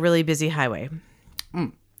about a really busy highway.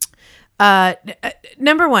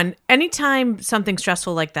 Number one, anytime something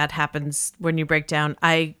stressful like that happens when you break down,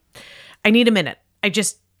 I need a minute. I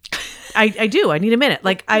do. I need a minute.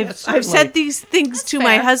 Like I've certainly. said these things to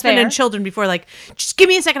my fair, husband fair. and children before. Like, just give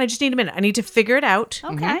me a second. I just need a minute. I need to figure it out.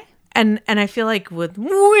 Okay. And I feel like with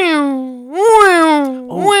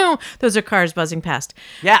those are cars buzzing past.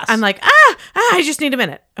 Yes. I'm like, I just need a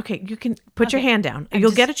minute. Okay, you can put your hand down.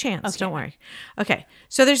 You'll get a chance. Don't worry. Okay.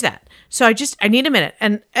 So there's that. So I need a minute.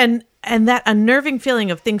 And that unnerving feeling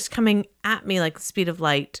of things coming at me like the speed of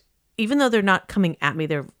light, even though they're not coming at me,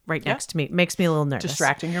 they're right next to me, makes me a little nervous.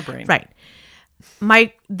 Distracting your brain. Right.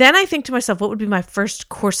 Then I think to myself, what would be my first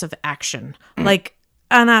course of action? Like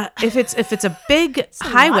if it's a big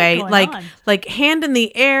highway, going on. like hand in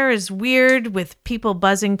the air is weird with people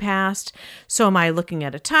buzzing past. So am I looking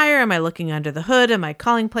at a tire? Am I looking under the hood? Am I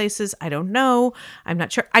calling places? I don't know. I'm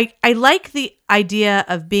not sure. I like the idea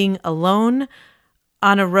of being alone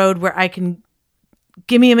on a road where I can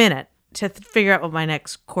give me a minute to figure out what my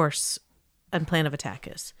next course and plan of attack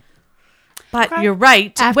is. But you're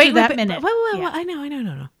right. After that minute. Wait, Yeah. I know.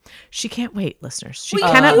 No. She can't wait, listeners. She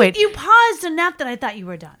Well, cannot wait. You paused enough that I thought you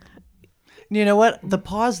were done. You know what? The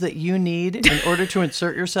pause that you need in order to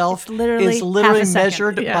insert yourself literally is literally half a second.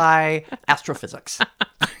 measured by astrophysics.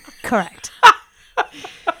 Correct.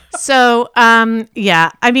 So,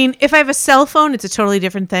 yeah. I mean, if I have a cell phone, it's a totally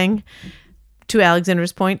different thing, to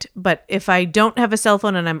Alexander's point. But if I don't have a cell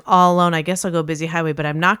phone and I'm all alone, I guess I'll go busy highway, but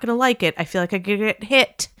I'm not going to like it. I feel like I could get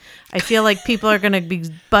hit. I feel like people are going to be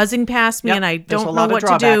buzzing past me Yep, and I there's a don't know lot of what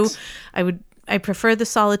to do. drawbacks. I prefer the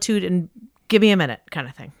solitude and give me a minute kind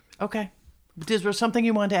of thing. Okay. Is there something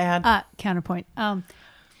you want to add? Counterpoint.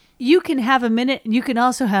 You can have a minute and you can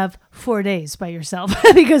also have 4 days by yourself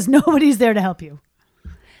because nobody's there to help you.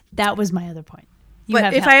 That was my other point.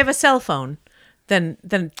 But if I have a cell phone, then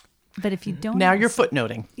but if you don't, Now have you're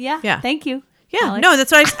footnoting. Yeah. Thank you. yeah, Alex. no,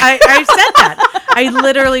 that's what I said that. I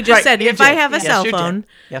literally just Right, said you if I did. have a Yes, cell you did. phone,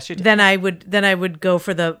 Yes, you did. then I would go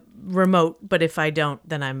for the remote. But if I don't,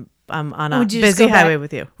 then I'm on a Would you just busy go back- highway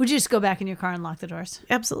with you. Would you just go back in your car and lock the doors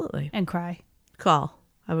Absolutely. and cry? I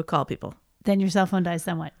would call people. Then your cell phone dies.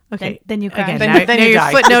 Then what? Okay. Then you cry. Again, Then- now, then now you you're die.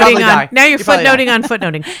 You probably footnoting die. on. Now you're You probably footnoting on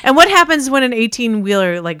footnoting. And what happens when an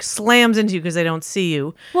 18-wheeler like slams into you because they don't see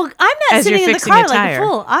you? Well, I'm not As you're sitting in the fixing car a like tire. a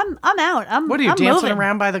fool. I'm out. I'm What are you I'm dancing moving.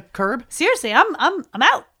 around by the curb? Seriously, I'm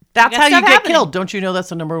out. That's I got how you stuff get happening. killed. Don't you know that's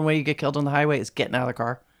the number one way you get killed on the highway is getting out of the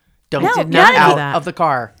car? Don't No, get not out that. of the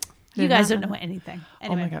car. You guys don't know anything.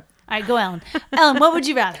 Anyway. my God. All right, go, Ellen. Ellen, what would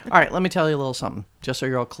you rather? All right, let me tell you a little something, just so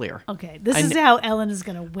you're all clear. Okay, this is how Ellen is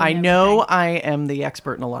going to win. I know everything. I am the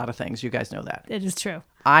expert in a lot of things. You guys know that. It is true.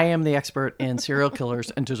 I am the expert in serial killers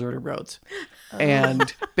and deserted roads.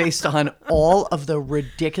 And based on all of the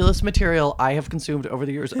ridiculous material I have consumed over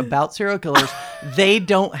the years about serial killers, they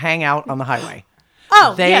don't hang out on the highway.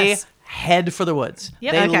 Oh, They yes. head for the woods.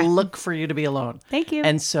 Yep. They Okay. look for you to be alone. Thank you.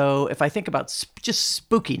 And so if I think about just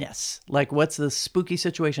spookiness, like what's the spooky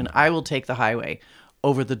situation, I will take the highway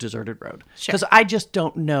over the deserted road because I just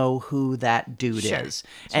don't know who that dude is.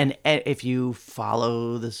 And if you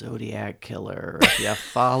follow the Zodiac killer, if you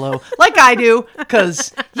follow like I do,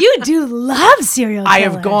 because You do love serial killers. I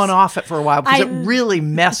have gone off it for a while because I- it really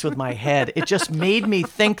messed with my head. It just made me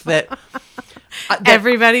think that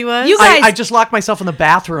Everybody was. You guys- I just locked myself in the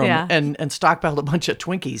bathroom Yeah. and stockpiled a bunch of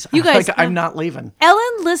Twinkies. You guys- like, I'm not leaving. Ellen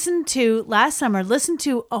last summer listened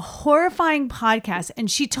to a horrifying podcast and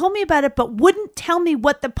she told me about it, but wouldn't tell me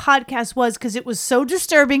what the podcast was because it was so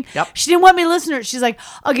disturbing. Yep. She didn't want me to listen to it. She's like,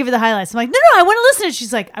 I'll give you the highlights. I'm like, no, I want to listen to it.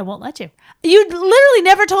 She's like, I won't let you. You literally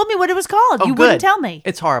never told me what it was called. Oh, you good. wouldn't tell me.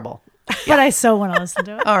 It's horrible. But I so want to listen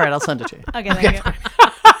to it. All right, I'll send it to you. Okay, there you go.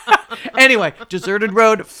 Anyway, deserted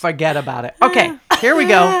road, forget about it. Okay, here we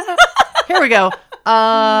go.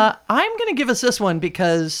 I'm gonna give us this one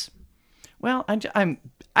because, well,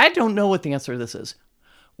 I don't know what the answer to this is.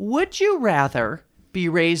 Would you rather be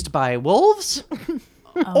raised by wolves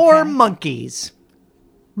or monkeys?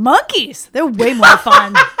 Monkeys. They're way more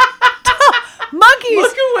fun. Monkeys.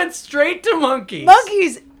 Look who went straight to monkeys.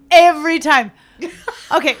 Monkeys every time.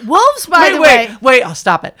 Okay, wolves, by the way. Wait, I'll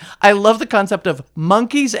stop it. I love the concept of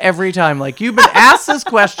monkeys every time. Like, you've been asked this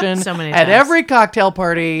question So many at times. every cocktail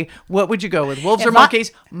party. What would you go with, wolves or If I-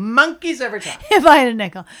 monkeys? Monkeys every time. If I had a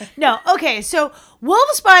nickel. No, okay, so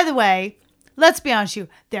wolves, by the way, let's be honest with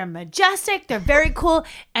you, they're majestic, they're very cool,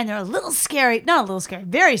 and they're a little scary. Not a little scary,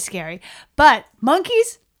 very scary. But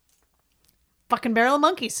monkeys, fucking barrel of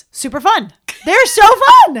monkeys. Super fun. They're so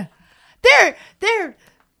fun. They're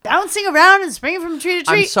bouncing around and springing from tree to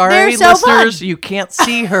tree. I'm sorry, They're so listeners, fun. you can't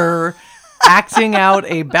see her acting out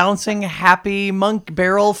a bouncing, happy,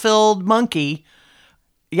 barrel-filled monkey.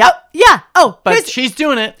 Yep, Yeah. Oh, but here's- she's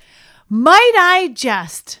doing it. might I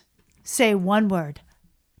just say one word?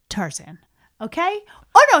 Tarzan. Okay?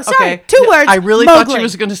 Oh, no, sorry. Okay. Two words. I really thought she Mowgli.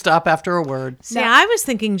 was going to stop after a word. See, I was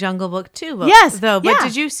thinking Jungle Book too. Yes, though. But yeah.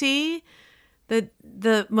 did you see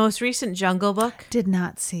the most recent Jungle Book? Did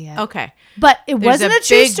not see it. Okay, But it there's wasn't a a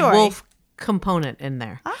true big story. wolf component in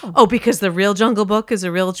there. Oh. Because the real Jungle Book is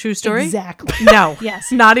a real true story. Exactly. No.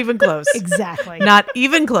 Yes. Not even close. Exactly. Not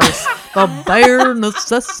even close. The bare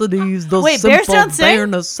necessities. The Wait, bears simple don't sing? bare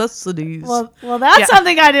necessities. Well, that's Yeah.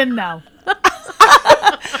 something I didn't know.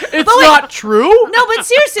 It's not true? No, but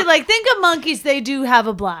seriously, like, think of monkeys. They do have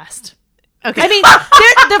a blast. okay. I mean,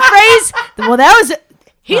 the phrase, well, that was,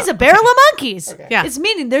 he's a barrel of monkeys. Yeah. It's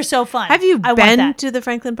meaning they're so fun. have you I want been that. to the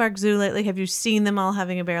Franklin Park Zoo lately? Have you seen them all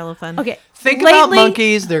having a barrel of fun? Okay. Think about lately-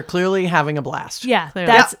 monkeys. They're clearly having a blast. Yeah,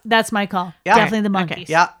 Clearly. that's my call. Yeah. Definitely the Okay. monkeys.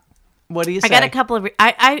 Yeah. What do you say? I got a couple of.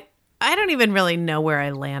 I don't even really know where I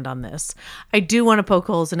land on this. I do want to poke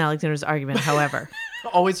holes in Alexander's argument, however.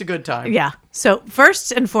 Always a good time. Yeah. So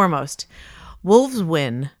first and foremost, wolves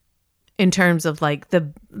win in terms of like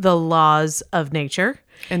the laws of nature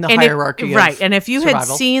In the And hierarchy of right? And if you had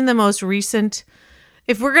survival. seen the most recent.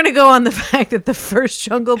 If we're going to go on the fact that the first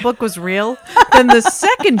Jungle Book was real, then the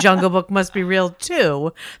second Jungle Book must be real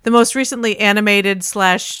too. The most recently animated /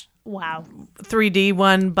 Wow. 3D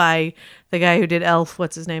one by the guy who did Elf.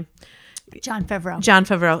 What's his name? John Favreau. John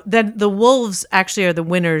Favreau. Then the wolves actually are the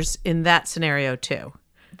winners in that scenario too.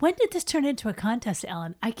 When did this turn into a contest,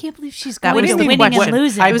 Ellen? I can't believe she's That going was to the winning question. and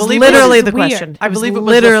losing. I It was believe literally this the is weird. question. I believe it was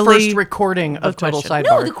literally the first recording of Total question.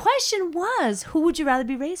 Sidebar. No, the question was, who would you rather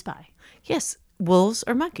be raised by? Yes, wolves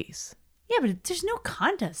or monkeys. Yeah, but there's no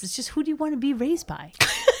contest. It's just who do you want to be raised by?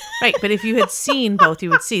 Right, but if you had seen both, you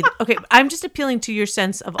would see. Okay, I'm just appealing to your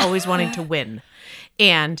sense of always wanting to win.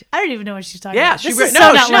 And I don't even know what she's talking Yeah, about. she This ra- is no,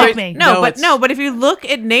 so not she like ra- me. No, it's- but if you look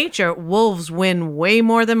at nature, wolves win way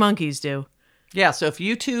more than monkeys do. Yeah, so if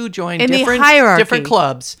you two join In the different hierarchy.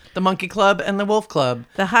 clubs, the monkey club and the wolf club,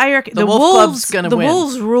 The hierarchy, The the wolf wolves, club's gonna the win.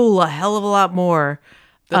 wolves rule a hell of a lot more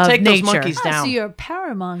they'll of take those nature. monkeys Oh, down. so you're a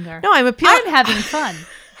power monger. No, I'm appealing. I'm having fun.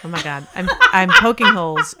 Oh my God. I'm poking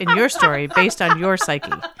holes in your story based on your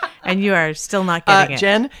psyche. And you are still not getting it.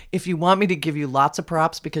 Jen, if you want me to give you lots of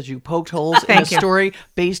props because you poked holes in a Thank you. story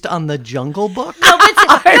based on the Jungle Book. No,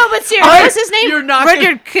 but seriously. What was his name? You're not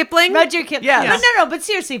Rudyard Kipling? Rudyard Kipling. Yes. No, but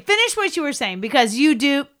seriously, finish what you were saying because you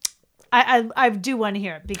do. I do want to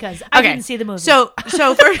hear it because I didn't see the movie. So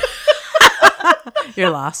for your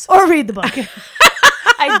loss. or read the book.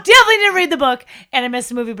 I definitely didn't read the book, and I missed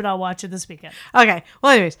the movie, but I'll watch it this weekend. Okay.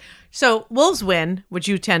 Well, anyways, so wolves win, which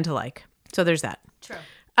you tend to like. So there's that. True.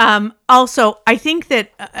 Also, I think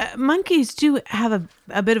that monkeys do have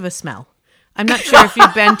a bit of a smell. I'm not sure if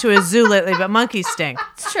you've been to a zoo lately, but monkeys stink.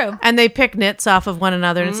 It's true, And they pick nits off of one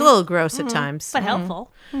another, and it's a little gross at times. but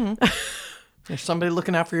helpful. There's somebody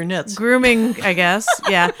looking out for your nits. Grooming, I guess.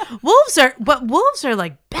 Yeah. Wolves are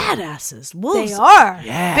like badasses. Wolves They are.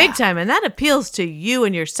 Yeah. big time, and that appeals to you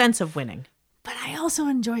and your sense of winning. But I also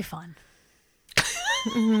enjoy fun.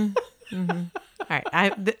 All right,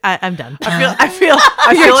 I'm done. I feel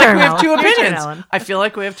Your like turn, we have two Ellen. Your turn, opinions. Ellen. I feel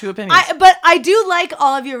like we have two opinions. But I do like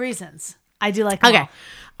all of your reasons. I do like them Okay.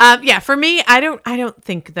 all. Yeah, for me, I don't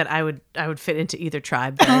think that I would fit into either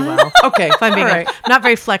tribe very well. Okay. If I'm being all right. honest. Not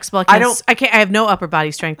very flexible. I don't- I have no upper body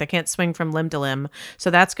strength. I can't swing from limb to limb, so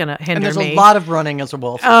that's gonna hinder And there's me. a lot of running as a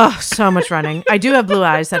wolf. Oh, so much running. I do have blue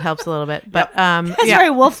eyes. That helps a little bit. But That's yeah. very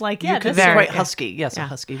wolf-like. Yeah, you could that's be very- quite husky. Yes, a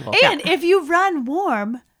husky wolf. And if you run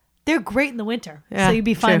warm, they're great in the winter. Yeah, So you'd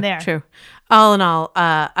be fine true, there. True. All in all,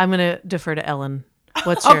 I'm gonna defer to Ellen.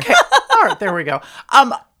 What's your Okay. All right, there we go.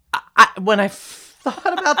 When I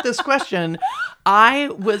thought about this question, I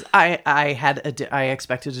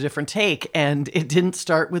expected a different take, and it didn't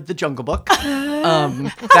start with the Jungle Book.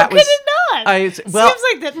 That Could it not? Oh, Seems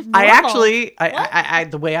like that. I normal. actually,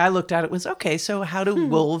 the way I looked at it was okay. So how do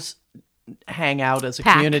wolves hang out as a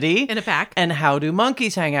Pack. community In a pack. and how do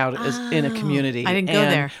monkeys hang out as in a community? I didn't go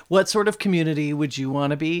And there. What sort of community would you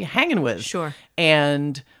want to be hanging with? Sure.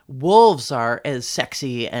 And wolves are as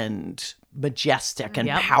sexy and majestic and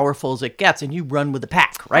Yep. powerful as it gets, and you run with the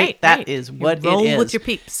pack, right? Right, That right. is You what roll it is. with your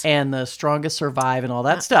peeps. And the strongest survive and all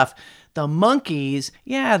that stuff. The monkeys,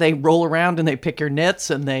 yeah, they roll around and they pick your nits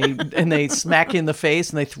and they smack you in the face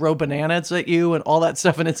and they throw bananas at you and all that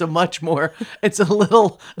stuff. And it's a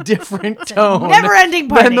little different tone, never-ending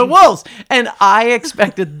party. than the wolves. And I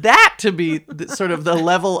expected that to be sort of the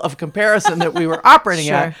level of comparison that we were operating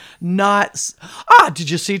Sure. at. Not, did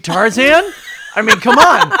you see Tarzan? I mean, come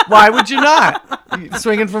on. Why would you not?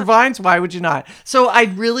 Swinging from vines? Why would you not? So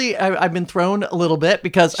I've been thrown a little bit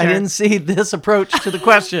because I Sure. didn't see this approach to the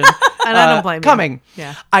question And I don't blame you. coming.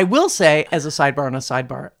 Yeah. I will say, as a sidebar on a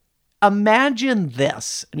sidebar, imagine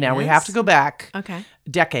this. Now we have Yes. to go back Okay.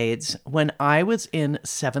 decades. When I was in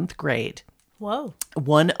 7th grade, Whoa.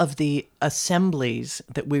 one of the assemblies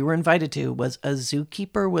that we were invited to was a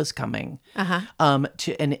zookeeper was coming.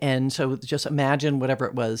 And so just imagine whatever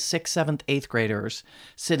it was, 6th, 7th, 8th graders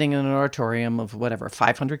sitting in an auditorium of whatever,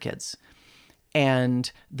 500 kids.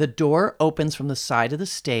 And the door opens from the side of the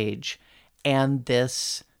stage, and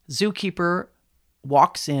this zookeeper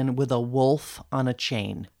walks in with a wolf on a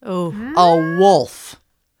chain. Oh, A wolf.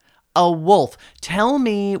 A wolf. Tell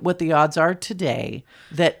me what the odds are today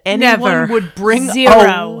that anyone Never. would bring a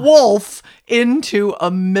Zero. wolf into a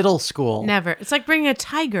middle school. never. It's like bringing a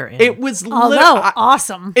tiger in. It was Although literally.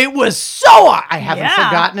 awesome. It was so. I haven't Yeah.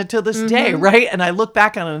 forgotten it till this day, right? And I look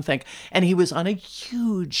back on it and think, and he was on a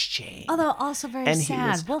huge chain. Although also very And he sad.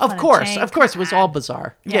 was, Wolf of on a course, chain. of course, it was all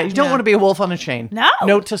bizarre. Yeah, you don't Yeah. want to be a wolf on a chain. No.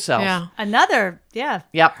 Note to self. yeah. Another. Yeah.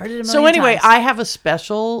 Yep. Heard it a So million anyway, times. I have a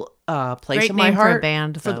special place Great in my name for a heart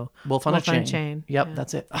band, for the though. Wolf on a Wolf on a Chain. Chain. Yep, Yeah.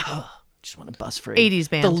 that's it. Oh, just want to bust free. 80s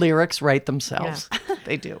band. The lyrics write themselves.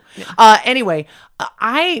 They do. Anyway,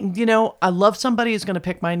 I love somebody who's going to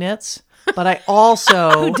pick my nits, but I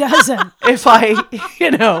also Who doesn't? if I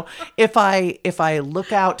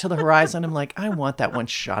look out to the horizon, I'm like, I want that one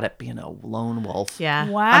shot at being a lone wolf. Yeah.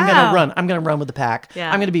 Wow. I'm gonna run. I'm gonna run with the pack. Yeah.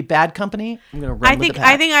 I'm gonna be bad company. I'm gonna run I with think the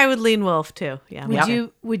pack. I think I would lean wolf too. Yeah.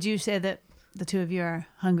 Would you say that the two of you are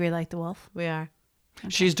hungry like the wolf? We are.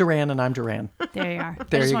 She's Duran and I'm Duran. There you are.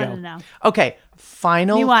 There I just you wanted go. to know. Okay,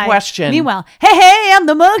 final Meanwhile, question. hey, I'm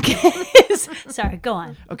the monkeys. Sorry, go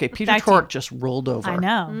on. Okay, Peter Back to Tork just rolled over. I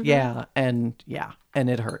know. Yeah, and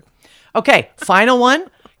it hurt. Okay, final one.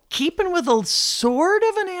 Keeping with a sort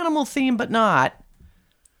of an animal theme, but not.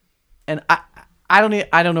 And I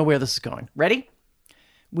don't know where this is going. Ready?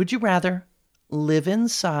 Would you rather live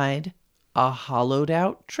inside a hollowed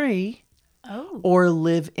out tree or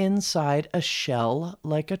live inside a shell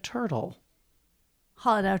like a turtle?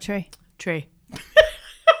 Hollowed out tree. Tree.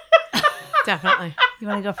 Definitely. You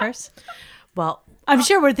want to go first? Well, I'm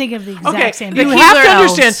sure we're thinking of the exact Okay, same you thing. have to Keebler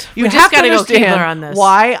understand. elves. You We have just to gotta go understand Keebler on this.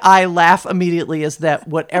 why I laugh immediately is that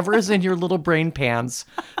whatever is in your little brain pans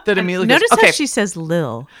that immediately Notice goes, okay, how she says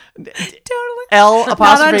Lil. Totally. L Not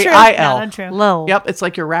apostrophe untrue. I Not L. untrue. Lil. Yep, it's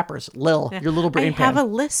like your rappers, Lil, your little brain I have pan. a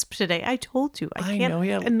lisp today. I told you. I I can't know,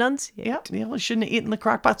 yeah. enunciate. Yep, you know, you shouldn't have eaten the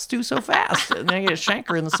crockpot stew so fast, and then you get a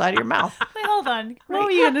chancre in the side of your mouth. Wait, hold on. What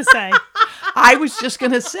were you going to say? I was just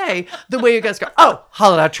gonna say the way you guys go. Oh,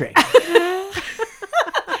 hollowed out tree.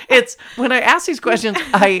 It's when I ask these questions,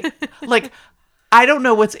 I don't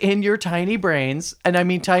know what's in your tiny brains, and I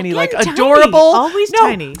mean tiny, like tiny. adorable, Always no,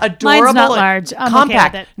 tiny. adorable, Mine's not large. I'm okay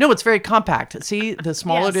compact. with it. No, it's very compact. See, the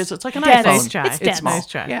smaller it Yes. is, it's like an Dense. iPhone. Nice try. It's dense. small. Nice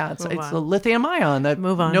try. Yeah, it's Move the on. lithium ion, that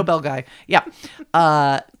Move on. Nobel guy. Yeah.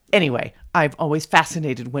 Anyway, I've always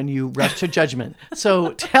fascinated when you rush to judgment.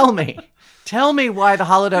 So tell me why the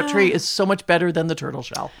hollowed out tree is so much better than the turtle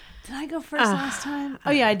shell. Did I go first last time?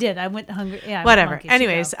 Oh, yeah, I did. I went hungry. Yeah, I went Whatever. monkey, so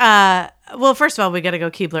Anyways, go. well, first of all, we got to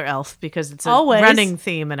go Keebler Elf because it's a Always. running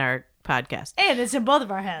theme in our podcast. And it's in both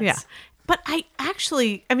of our heads. Yeah. But I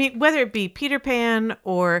mean, whether it be Peter Pan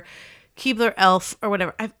or Keebler Elf or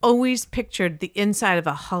whatever, I've always pictured the inside of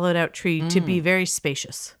a hollowed out tree to be very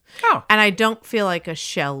spacious. Oh. And I don't feel like a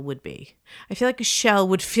shell would be. I feel like a shell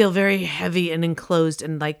would feel very heavy and enclosed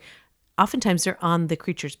and like oftentimes they're on the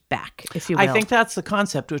creature's back, if you will. I think that's the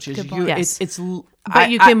concept, which is point. Yes. but But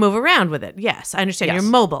you can move around with it. Yes, I understand. Yes.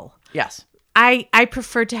 You're mobile. yes. I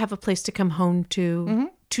prefer to have a place to come home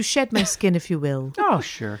to shed my skin, if you will. Oh,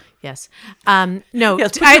 sure. Yes. No.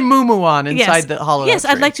 Yes, put your moo on inside the hollow. Yes,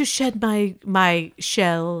 I'd like to shed my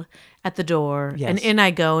shell at the door, Yes. and in I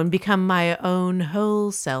go and become my own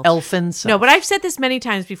whole self. elfin. No, but I've said this many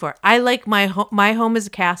times before. I like my home as a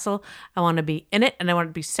castle. I want to be in it, and I want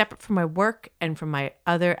to be separate from my work and from my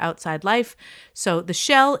other outside life. So the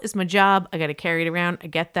shell is my job. I got to carry it around. I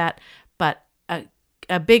get that, but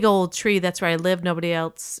a big old tree. That's where I live. Nobody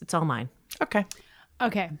else. It's all mine. Okay.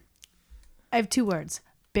 Okay. I have two words.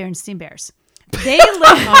 Berenstain Bears. They lived.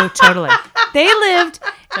 Oh, totally. They lived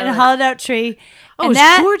in a hollowed out tree. Oh, and it's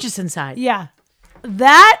that, gorgeous inside. yeah,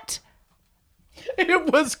 that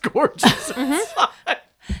It was gorgeous.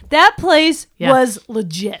 that place Yeah. was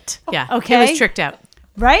legit. Yeah. Okay. It was tricked out.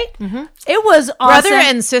 Right? It was awesome. Brother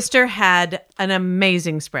and sister had an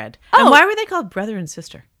amazing spread. And Oh. why were they called brother and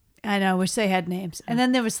sister? I know. Wish they had names. And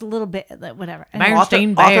then there was a little bit like, whatever. And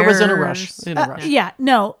Berenstain Author was in a Bears. rush. yeah.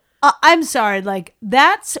 No. I'm sorry. Like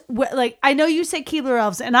that's like I know you say Keebler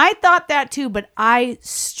Elves, and I thought that too, but I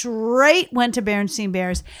straight went to Berenstain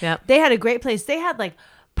Bears. Yep. They had a great place. They had like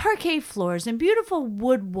parquet floors and beautiful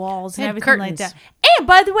wood walls and They had everything like curtains. that. And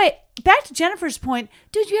by the way, back to Jennifer's point,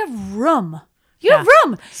 dude, you have room. You have Yeah.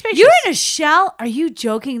 room. Spacious. You're in a shell. Are you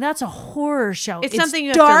joking? That's a horror show. It's something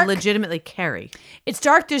you dark. have to legitimately carry. It's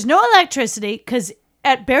dark. There's no electricity because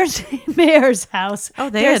at Berenstain Bears' house, Oh,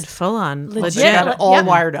 they there's had full on legit- They got Yeah. it all Yep.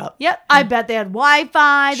 wired up. Yep, I bet they had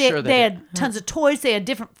Wi-Fi. They, Sure they they did. had tons of toys. They had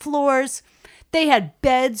different floors. They had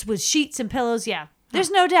beds with sheets and pillows. Yeah, there's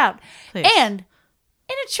no doubt. Please. And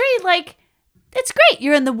in a tree, like it's great.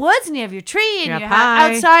 You're in the woods and you have your tree and You're you're up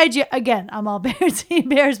high. outside. You again, I'm all Berenstain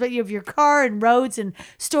Bears, but you have your car and roads and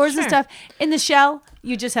stores and Sure. stuff. In the shell,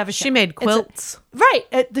 you just have a. She made It's a- quilts.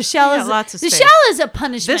 right. The shell Yeah, is lots of the space. shell is a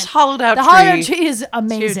punishment. This hollowed out the tree, hollowed out tree is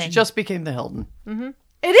amazing. just became the Hilton.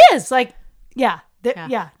 It is like, yeah, Yeah.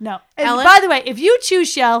 yeah, no. And Ellen? by the way, if you choose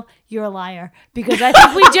shell, you're a liar because I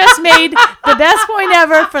think we just made the best point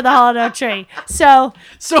ever for the hollowed out tree. So,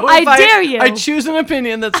 So I if dare you. I choose an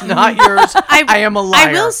opinion that's not yours. I am a liar.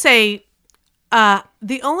 I will say,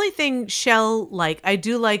 the only thing shell like I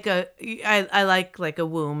do like I like a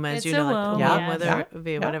womb, as It's you a know, like womb, a yeah. womb, whether Yeah. it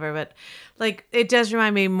be whatever. But like it does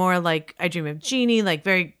remind me more like I Dream of Jeannie, like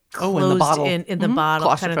very Oh, closed in the bottle. in the bottle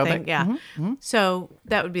kind of Claustrophobic. thing. Yeah. So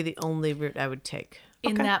that would be the only route I would take.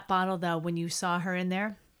 in that bottle, though, when you saw her in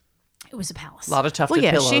there, it was a palace. a lot of tufted Well,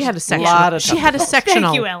 yeah, pillows. she had a sectional. Lot of She had a tufted sectional.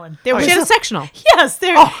 Thank you, Ellen. There She was had a sectional. yes,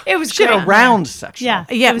 there. it was She great. had a round section. Yeah,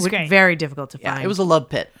 Yeah, it was great. very difficult to Yeah, find. it was a love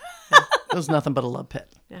pit. It was nothing but a love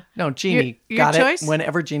pit. No, Jeannie Your got choice? it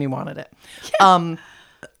whenever Jeannie wanted it.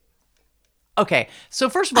 Okay, so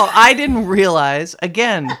first of all, I didn't realize,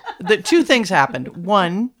 again, that two things happened.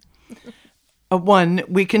 One,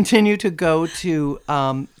 we continue to go to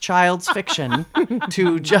child's fiction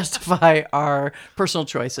to justify our personal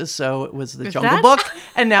choices. So it was the Jungle that? Book,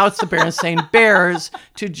 and now it's the Berenstain Bears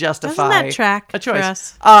to justify that track a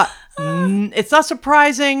choice. for us? It's not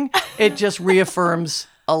surprising. It just reaffirms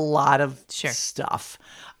a lot of stuff,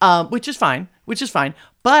 which is fine.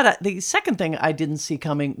 But the second thing I didn't see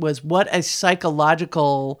coming was what a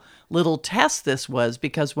psychological little test this was,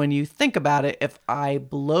 because when you think about it, if I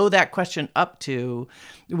blow that question up to,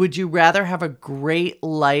 would you rather have a great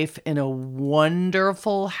life in a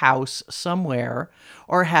wonderful house somewhere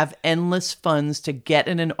or have endless funds to get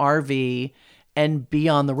in an RV and be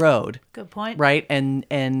on the road? Good point. Right?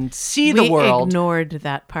 And see the world. We ignored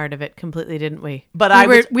that part of it completely, didn't we? But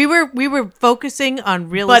we were focusing on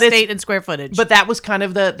real estate and square footage. But that was kind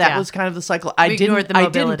of the cycle. I ignored the didn't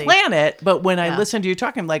mobility. plan it, but when I listened to you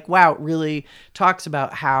talking, I'm like, wow, it really talks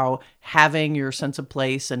about how having your sense of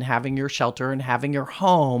place and having your shelter and having your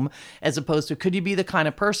home, as opposed to, could you be the kind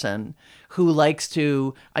of person who likes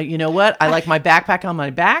to, you know what, I like my backpack on my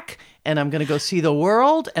back and I'm going to go see the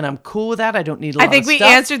world and I'm cool with that. I don't need a lot of stuff. I think we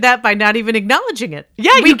answered that by not even acknowledging it.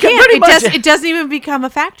 Yeah, we you can can't. pretty much. It doesn't even become a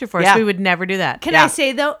factor for us. Yeah. We would never do that. Can I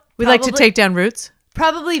say, though? We like to take down roots.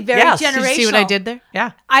 Probably very Yes. generational. Did you see what I did there?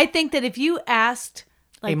 Yeah. I think that if you asked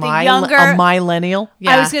like A the younger, millennial.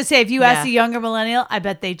 I was going to say, if you asked Yeah. the younger millennial, I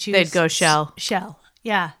bet they'd choose. They'd go Shell. Shell.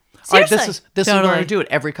 Yeah. All right, Seriously. this is what we're Totally. going to do at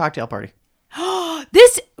every cocktail party.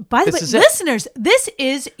 This, by the This way, is it. listeners, this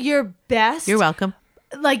is your best. You're welcome.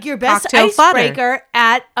 Like your best Cocktail fodder. icebreaker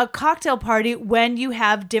at a cocktail party when you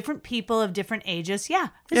have different people of different ages. Yeah,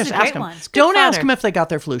 this Just is a ask great them. one. Don't ask fodder. them if they got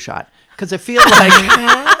their flu shot, because I feel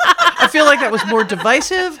like that was more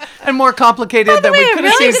divisive and more complicated than we could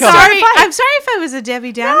have seen coming. I'm sorry if I was a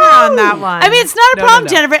Debbie Downer on that one. I mean, it's not a No, problem, no.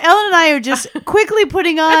 Jennifer. Ellen and I are just quickly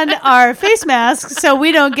putting on our face masks so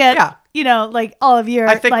we don't get, Yeah. like all of your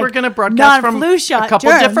I think like, we're going to broadcast from non-flu shot a couple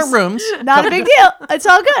germs. different rooms. Not a big deal. It's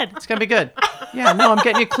all good. It's going to be good. Yeah, no, I'm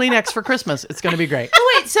getting you Kleenex for Christmas. It's going to be great.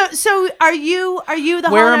 Oh, wait, so are you the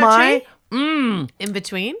Where am holiday I? tree? in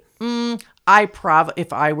between.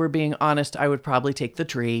 If I were being honest, I would probably take the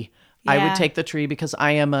tree. I Yeah. would take the tree because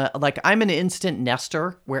I'm an instant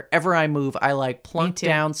nester. Wherever I move, I like plunk too.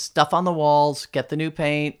 down stuff on the walls, get the new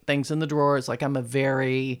paint, things in the drawers. Like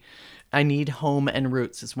I need home and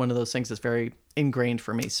roots. It's one of those things that's very ingrained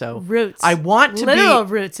for me. So Roots. I want to Literal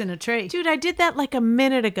be. roots in a tree. Dude, I did that like a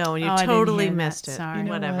minute ago and you Oh, I didn't totally hear that. missed it. Sorry. You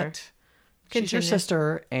know Whatever. what? She's your Continue.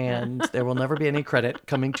 sister, and there will never be any credit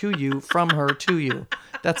coming to you from her to you.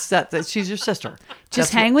 That's she's your sister. Just That's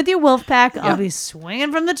hang with your wolf pack. Yeah. I'll be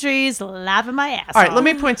swinging from the trees, laughing my ass All right, off. let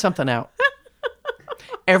me point something out.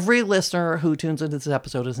 Every listener who tunes into this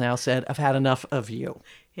episode has now said, I've had enough of you.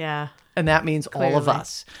 Yeah. And that means all of Clearly.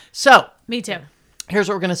 us. So Me too. here's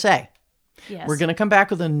what we're going to say. Yes. We're going to come back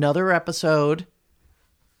with another episode,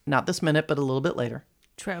 not this minute, but a little bit later.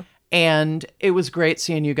 True. And it was great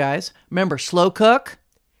seeing you guys. Remember, slow cook.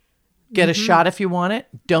 Get a shot if you want it.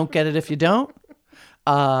 Don't get it if you don't.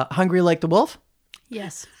 Hungry like the wolf.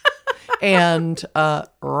 Yes. And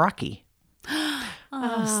Rocky.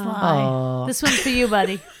 Oh, Sly. This one's for you,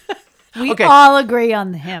 buddy. We Okay. all agree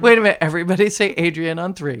on him. Wait a minute. Everybody say Adrian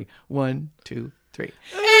on 3. 1, 2, 3.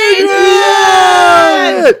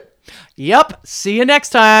 Adrian! Yep. See you next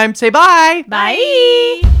time. Say bye.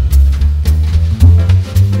 Bye.